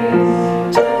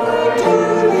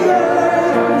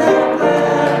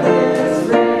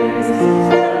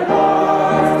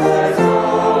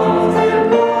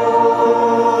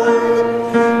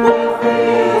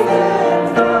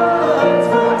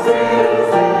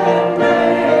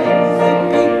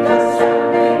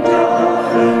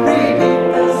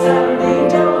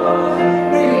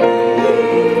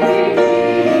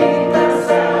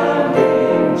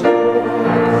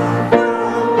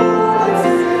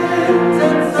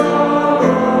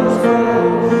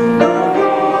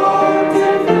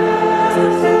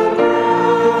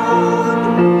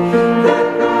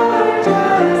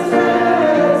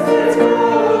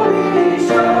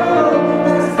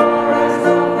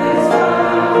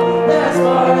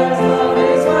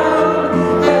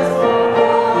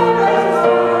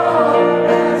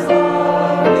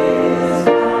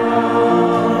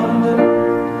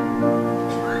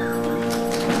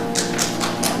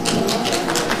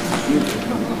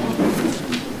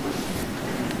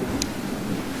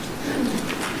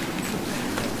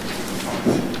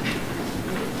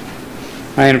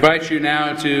 I invite you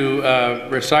now to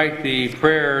recite the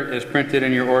prayer as printed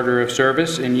in your order of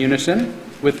service in unison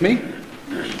with me.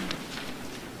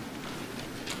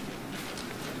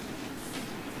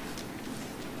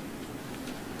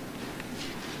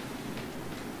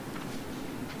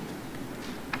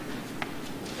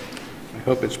 I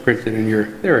hope it's printed in your...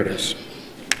 There it is.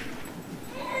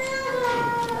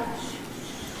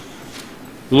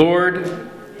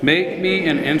 Lord, make me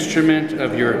an instrument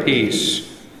of your peace.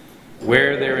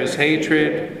 Where there is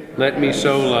hatred, let me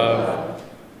sow love.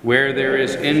 Where there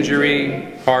is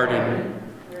injury, pardon.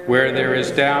 Where there is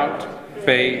doubt,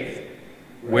 faith.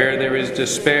 Where there is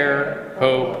despair,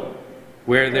 hope.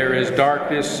 Where there is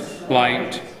darkness,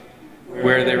 light.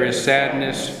 Where there is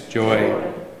sadness,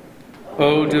 joy.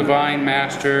 O divine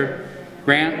Master,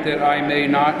 grant that I may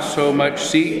not so much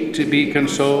seek to be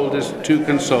consoled as to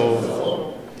console,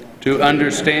 to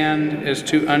understand as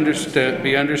to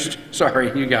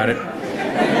sorry, you got it.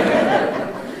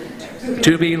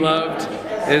 To be loved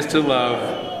as to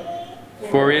love,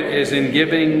 for it is in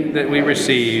giving that we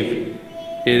receive,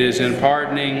 it is in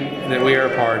pardoning that we are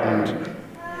pardoned,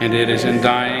 and it is in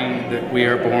dying that we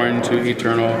are born to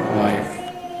eternal life.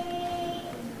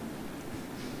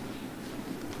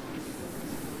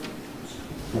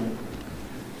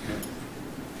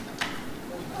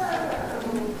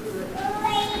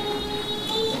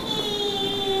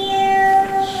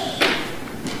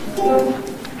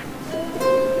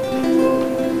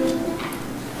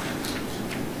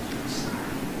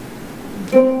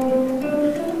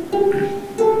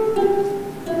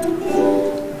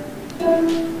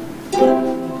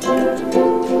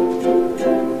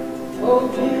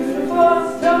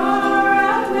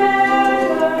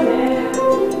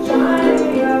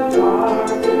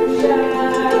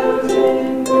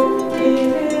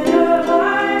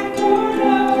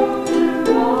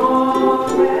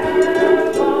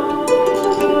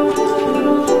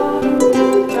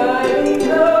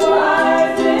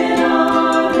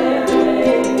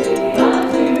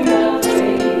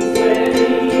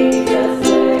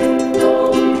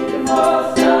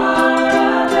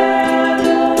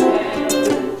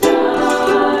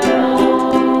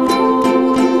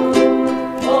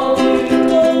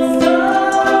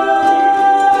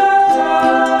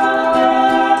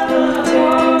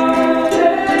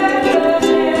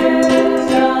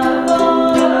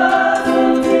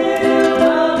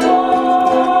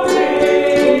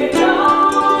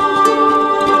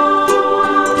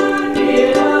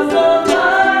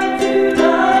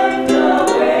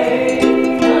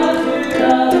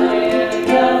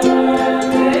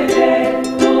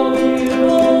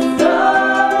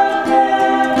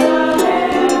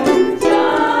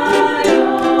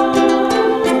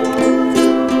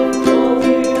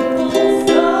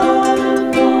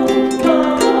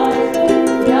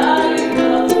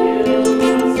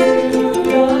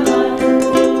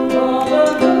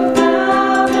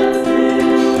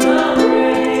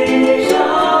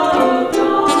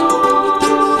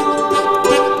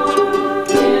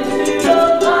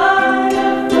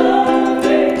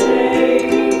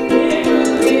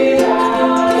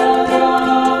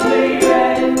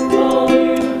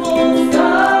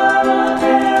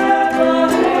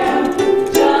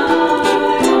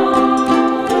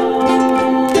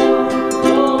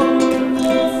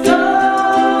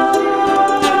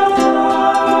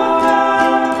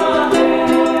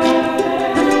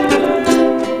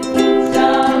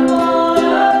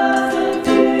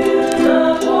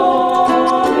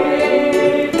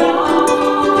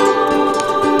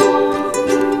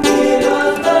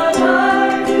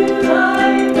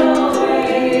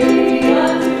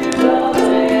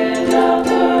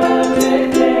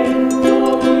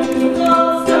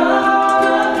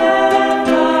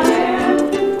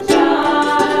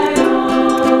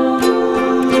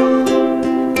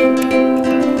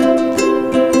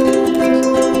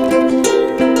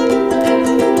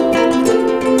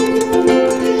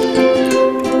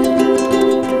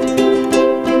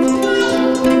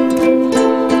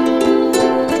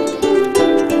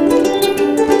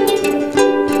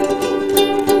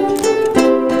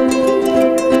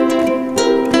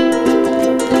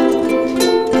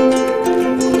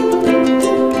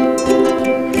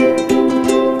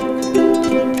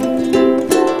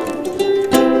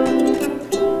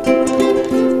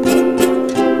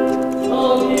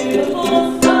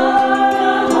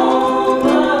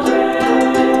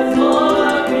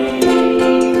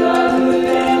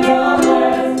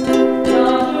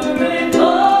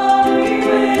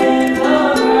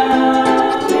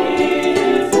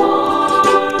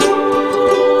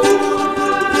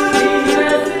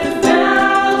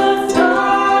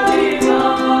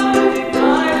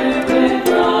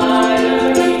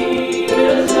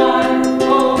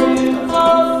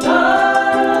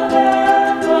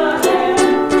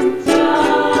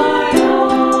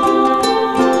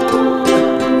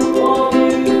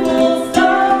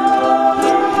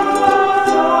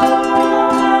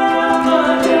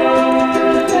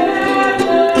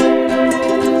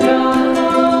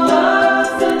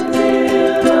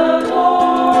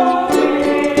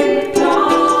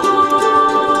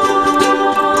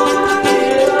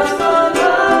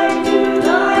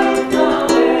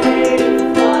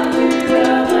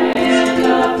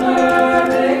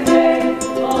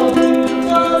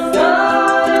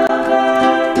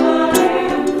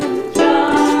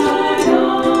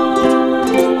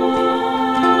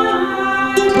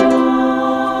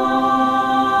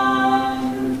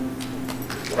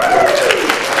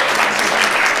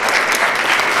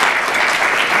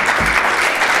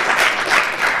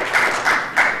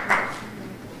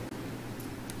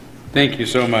 Thank you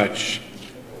so much.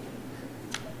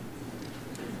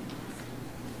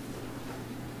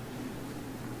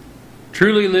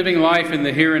 Truly living life in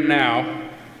the here and now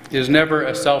is never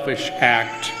a selfish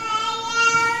act.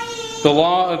 The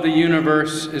law of the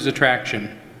universe is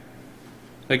attraction.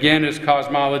 Again, as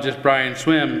cosmologist Brian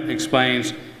Swim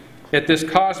explains, at this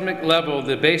cosmic level,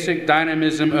 the basic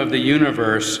dynamism of the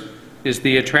universe is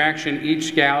the attraction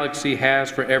each galaxy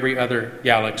has for every other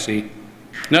galaxy.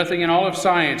 Nothing in all of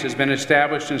science has been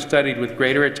established and studied with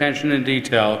greater attention and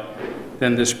detail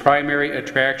than this primary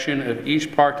attraction of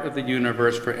each part of the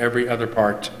universe for every other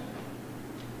part.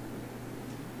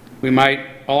 We might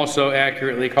also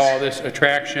accurately call this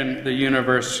attraction the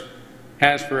universe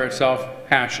has for itself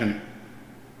passion.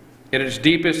 At its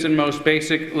deepest and most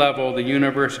basic level, the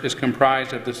universe is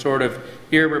comprised of the sort of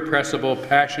irrepressible,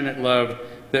 passionate love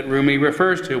that Rumi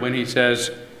refers to when he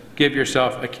says, "Give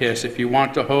yourself a kiss. If you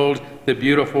want to hold the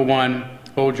beautiful one,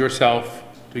 hold yourself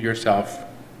to yourself."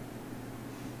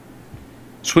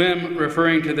 Swim,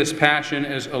 referring to this passion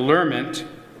as allurement,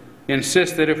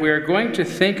 insists that if we are going to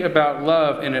think about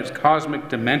love in its cosmic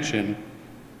dimension,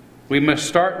 we must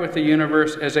start with the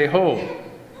universe as a whole.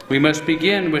 We must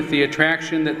begin with the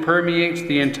attraction that permeates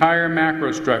the entire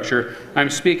macrostructure. I'm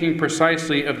speaking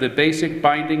precisely of the basic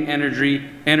binding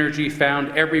energy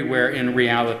found everywhere in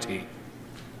reality.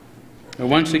 And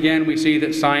once again, we see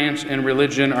that science and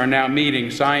religion are now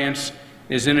meeting. Science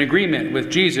is in agreement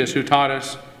with Jesus, who taught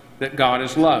us that God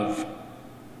is love.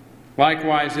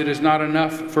 Likewise, it is not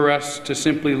enough for us to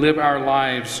simply live our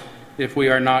lives if we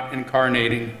are not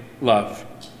incarnating love,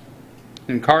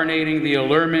 incarnating the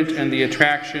allurement and the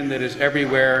attraction that is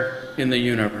everywhere in the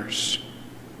universe.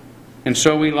 And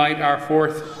so we light our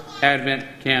fourth Advent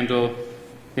candle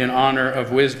in honor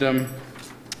of wisdom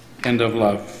and of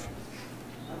love.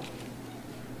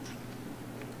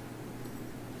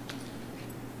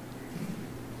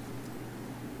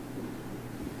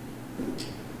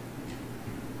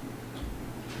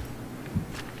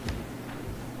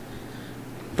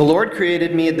 The Lord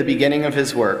created me at the beginning of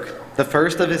his work, the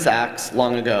first of his acts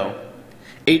long ago.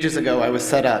 Ages ago I was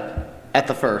set up, at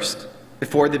the first,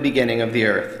 before the beginning of the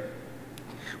earth.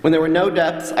 When there were no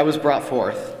depths, I was brought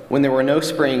forth, when there were no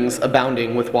springs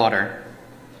abounding with water.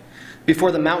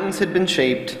 Before the mountains had been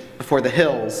shaped, before the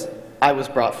hills, I was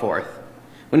brought forth,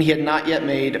 when he had not yet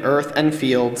made earth and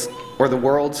fields, or the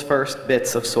world's first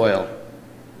bits of soil.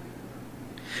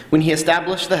 When he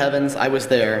established the heavens, I was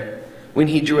there, when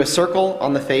he drew a circle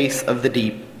on the face of the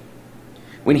deep,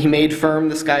 when he made firm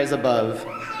the skies above,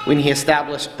 when he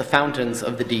established the fountains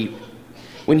of the deep,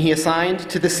 when he assigned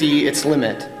to the sea its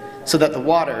limit, so that the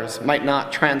waters might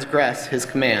not transgress his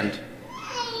command.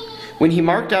 When he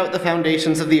marked out the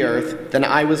foundations of the earth, then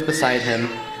I was beside him,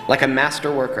 like a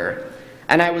master worker,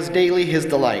 and I was daily his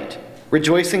delight,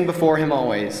 rejoicing before him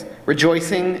always,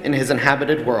 rejoicing in his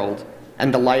inhabited world,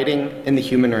 and delighting in the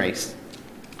human race.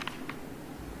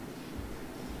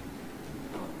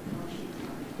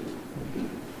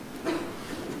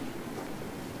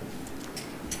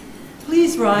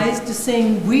 Please rise to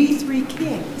sing We Three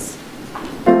Kings.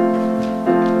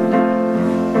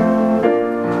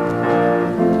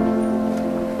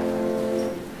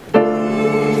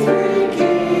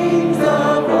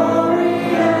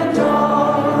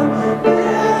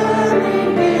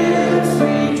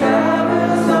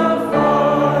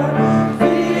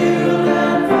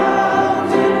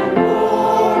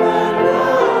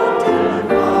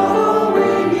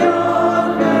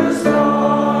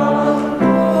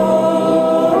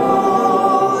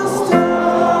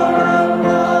 Star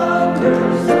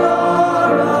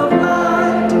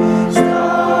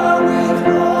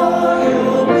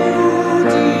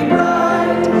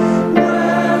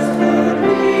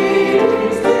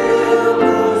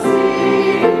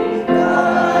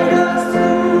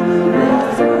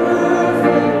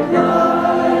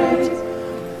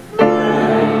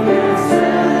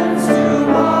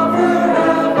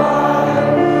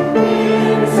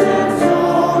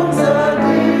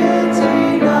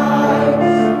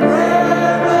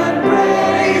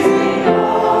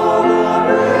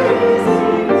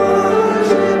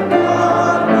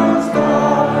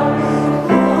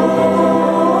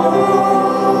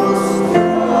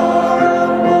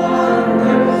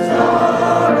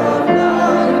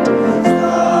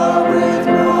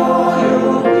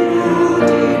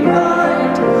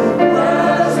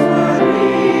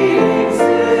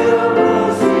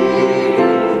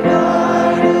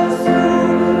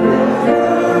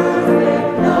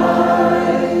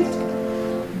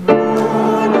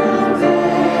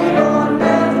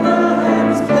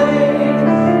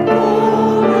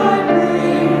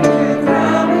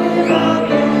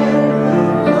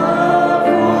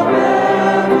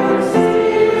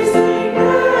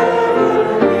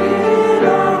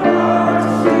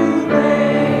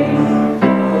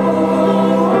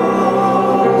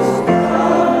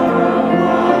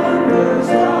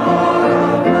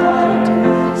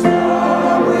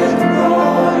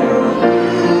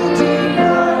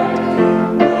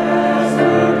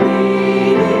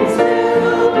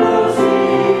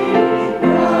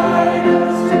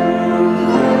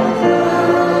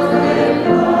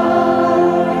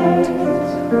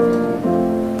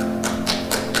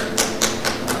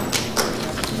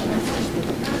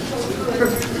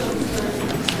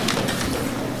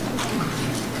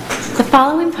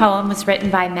poem was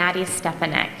written by Matty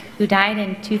Stefanek, who died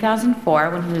in 2004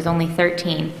 when he was only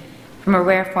 13 from a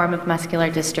rare form of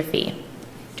muscular dystrophy.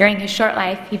 During his short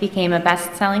life, he became a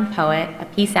best-selling poet, a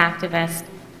peace activist,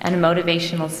 and a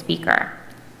motivational speaker.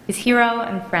 His hero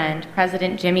and friend,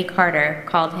 President Jimmy Carter,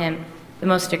 called him the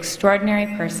most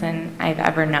extraordinary person I've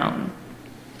ever known.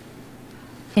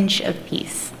 Pinch of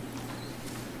Peace.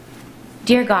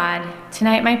 Dear God,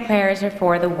 tonight my prayers are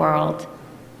for the world.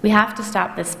 We have to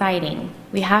stop this fighting.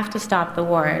 We have to stop the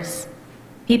wars.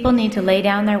 People need to lay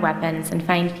down their weapons and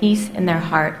find peace in their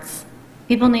hearts.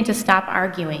 People need to stop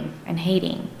arguing and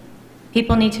hating.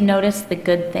 People need to notice the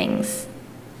good things.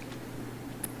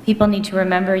 People need to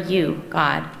remember you,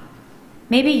 God.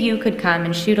 Maybe you could come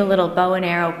and shoot a little bow and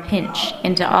arrow pinch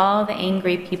into all the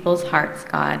angry people's hearts,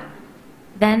 God.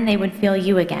 Then they would feel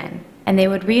you again, and they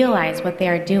would realize what they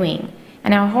are doing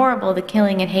and how horrible the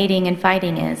killing and hating and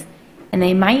fighting is, and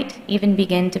they might even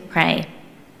begin to pray.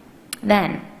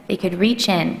 Then they could reach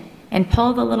in and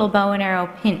pull the little bow and arrow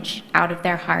pinch out of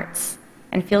their hearts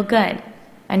and feel good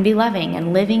and be loving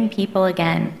and living people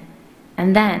again.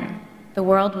 And then the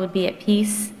world would be at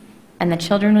peace, and the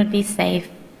children would be safe,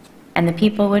 and the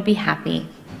people would be happy,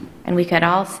 and we could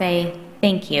all say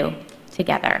thank you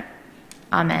together.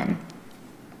 Amen.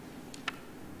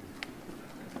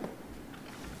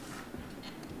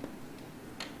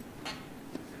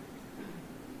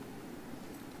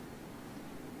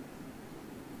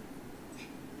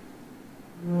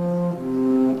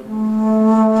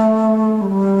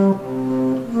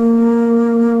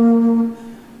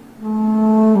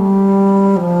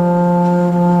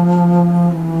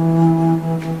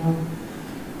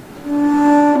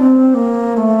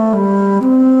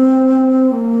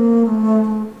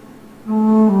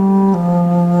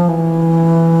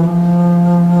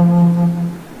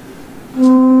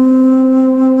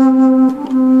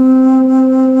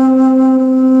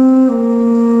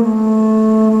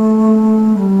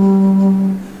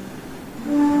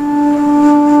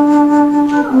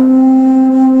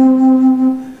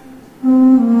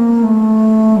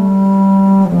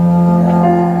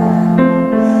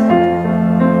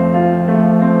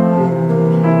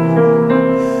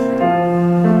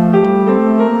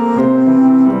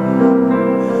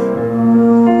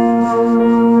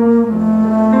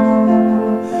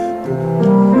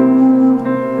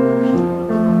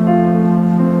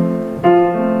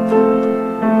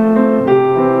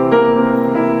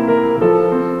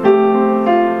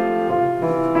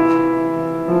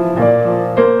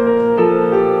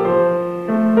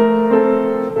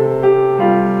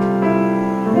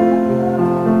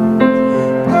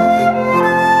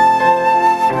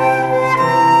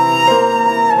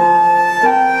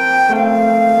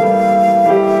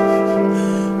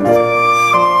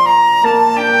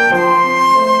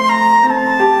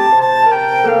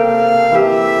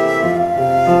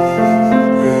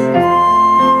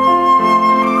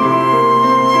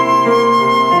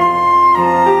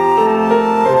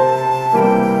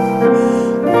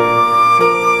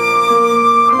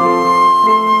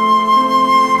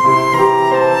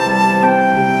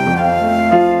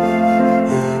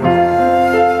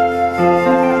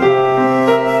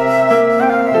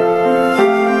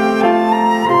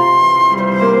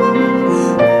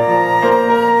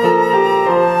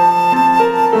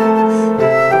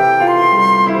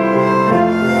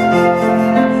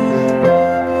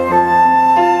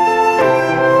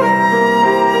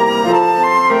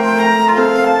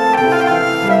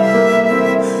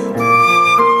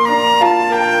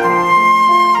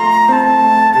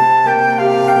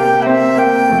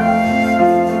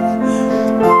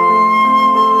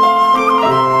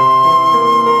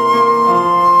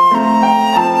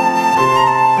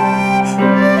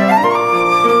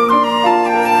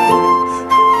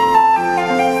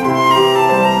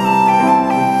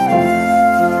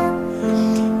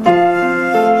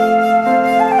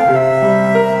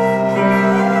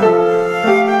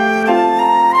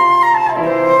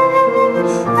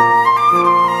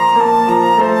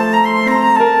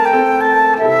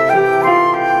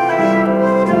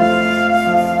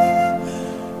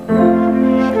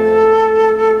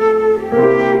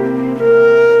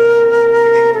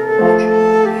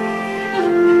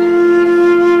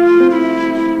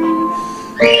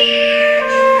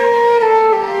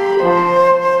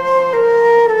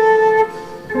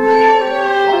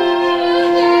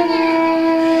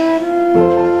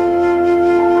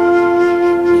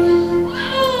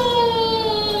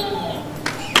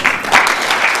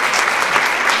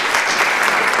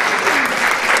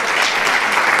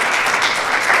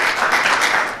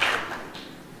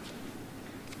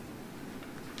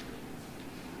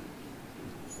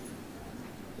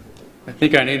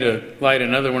 think I need to light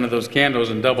another one of those candles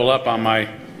and double up on my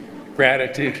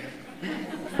gratitude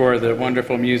for the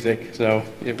wonderful music. So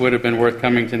it would have been worth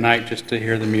coming tonight just to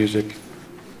hear the music.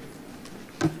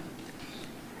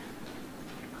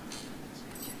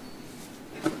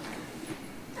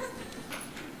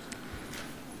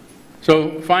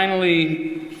 So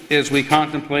finally, as we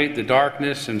contemplate the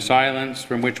darkness and silence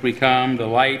from which we come, the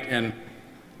light and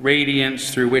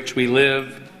radiance through which we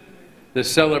live, the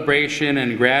celebration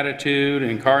and gratitude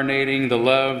incarnating the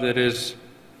love that is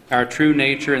our true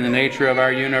nature and the nature of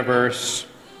our universe,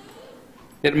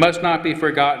 it must not be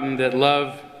forgotten that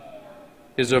love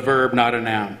is a verb, not a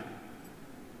noun.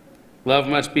 Love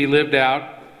must be lived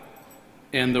out,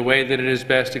 and the way that it is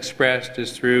best expressed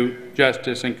is through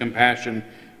justice and compassion.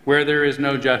 Where there is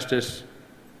no justice,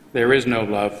 there is no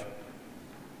love.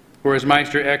 For as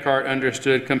Meister Eckhart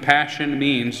understood, compassion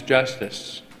means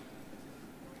justice.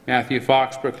 Matthew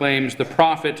Fox proclaims, the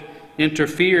prophet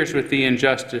interferes with the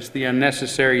injustice, the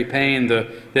unnecessary pain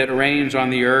that reigns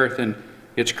on the earth and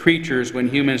its creatures when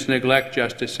humans neglect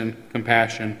justice and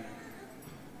compassion.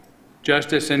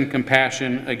 Justice and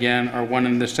compassion, again, are one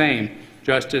and the same.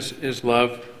 Justice is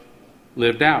love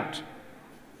lived out.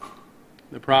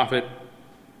 The prophet,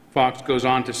 Fox goes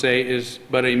on to say, is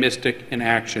but a mystic in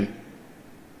action.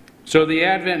 So the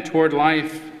advent toward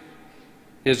life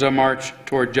is a march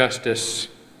toward justice.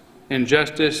 And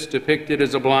justice, depicted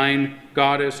as a blind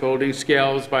goddess holding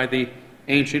scales by the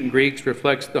ancient Greeks,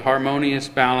 reflects the harmonious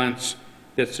balance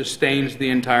that sustains the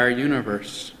entire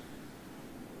universe.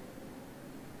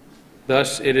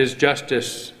 Thus, it is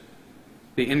justice,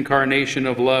 the incarnation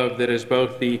of love, that is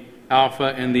both the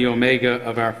Alpha and the Omega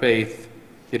of our faith.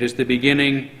 It is the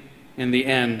beginning and the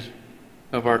end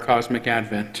of our cosmic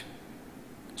advent.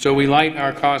 So we light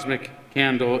our cosmic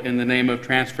candle in the name of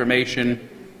transformation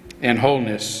and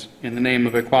wholeness, in the name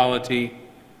of equality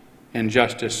and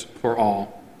justice for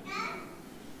all.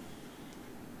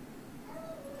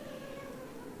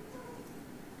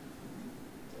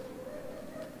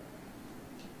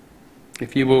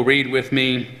 If you will read with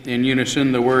me in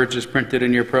unison the words as printed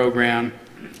in your program.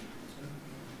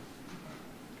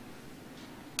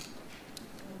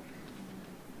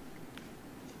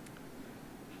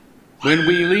 When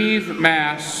we leave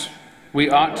Mass, we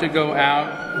ought to go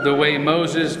out the way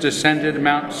Moses descended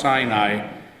Mount Sinai,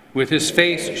 with his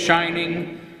face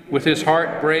shining, with his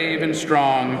heart brave and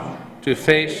strong, to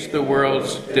face the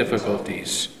world's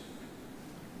difficulties.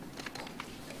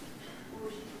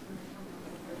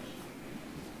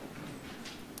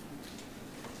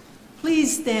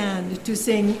 Please stand to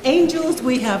sing Angels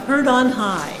We Have Heard on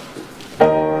High.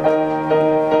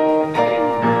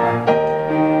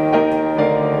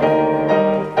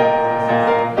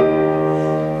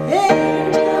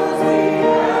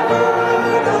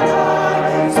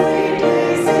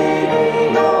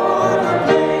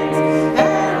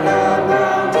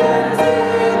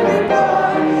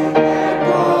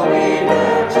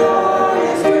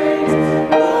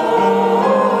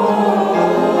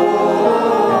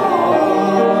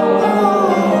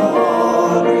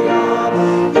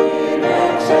 Gloria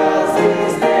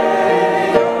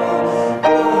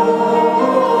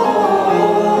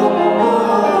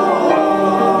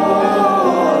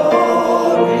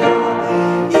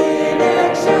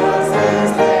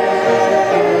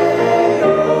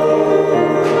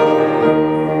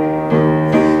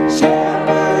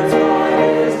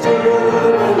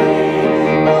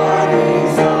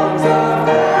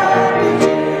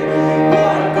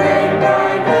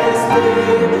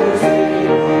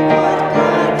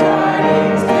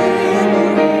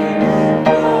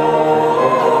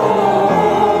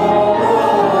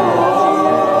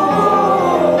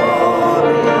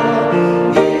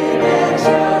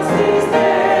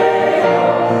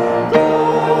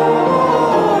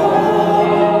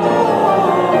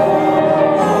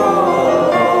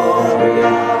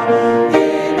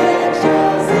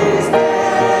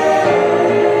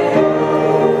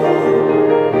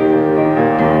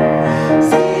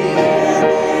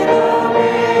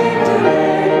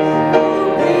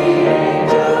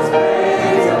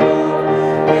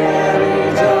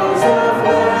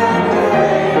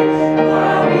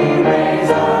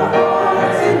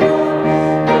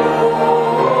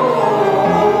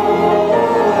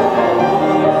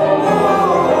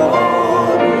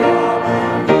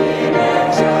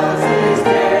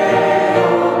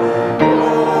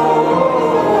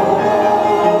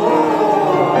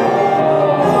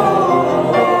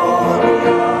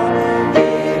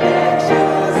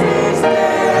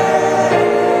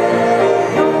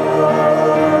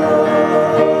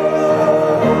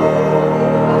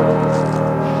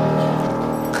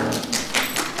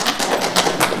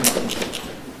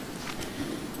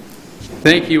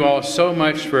Thank you all so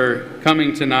much for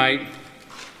coming tonight.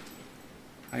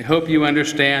 I hope you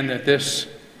understand that this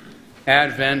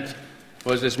Advent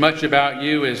was as much about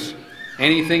you as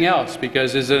anything else,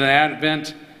 because it's an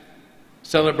Advent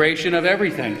celebration of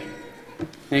everything,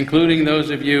 including those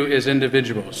of you as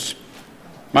individuals.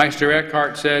 Meister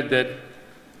Eckhart said that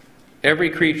every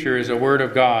creature is a word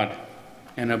of God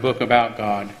and a book about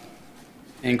God,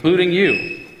 including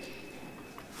you.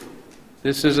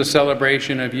 This is a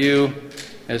celebration of you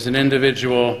as an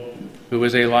individual who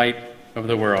is a light of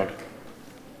the world.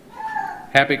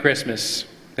 Happy Christmas.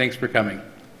 Thanks for coming.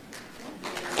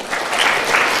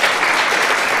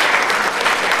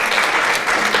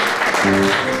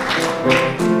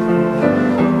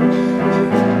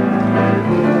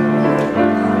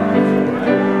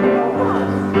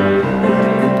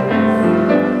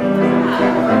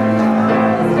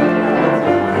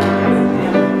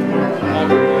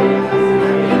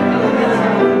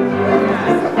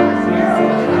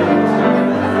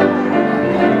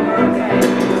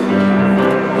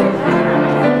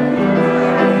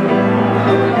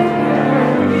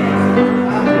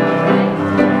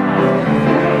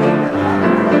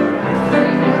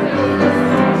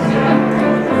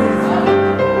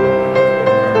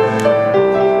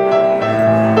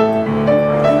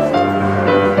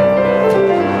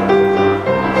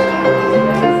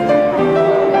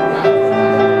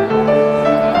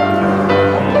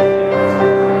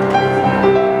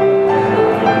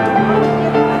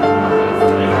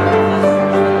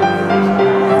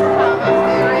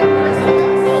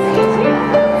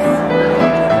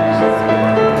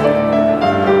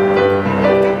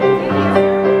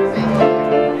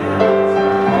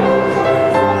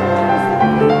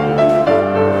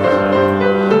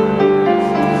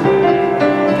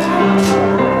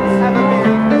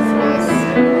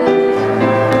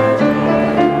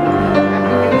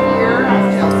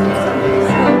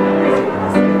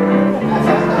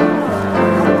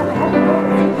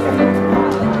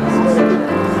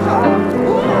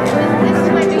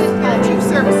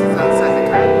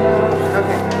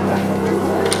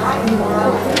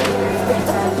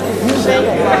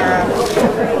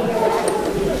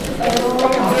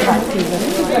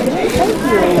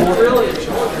 Thank you.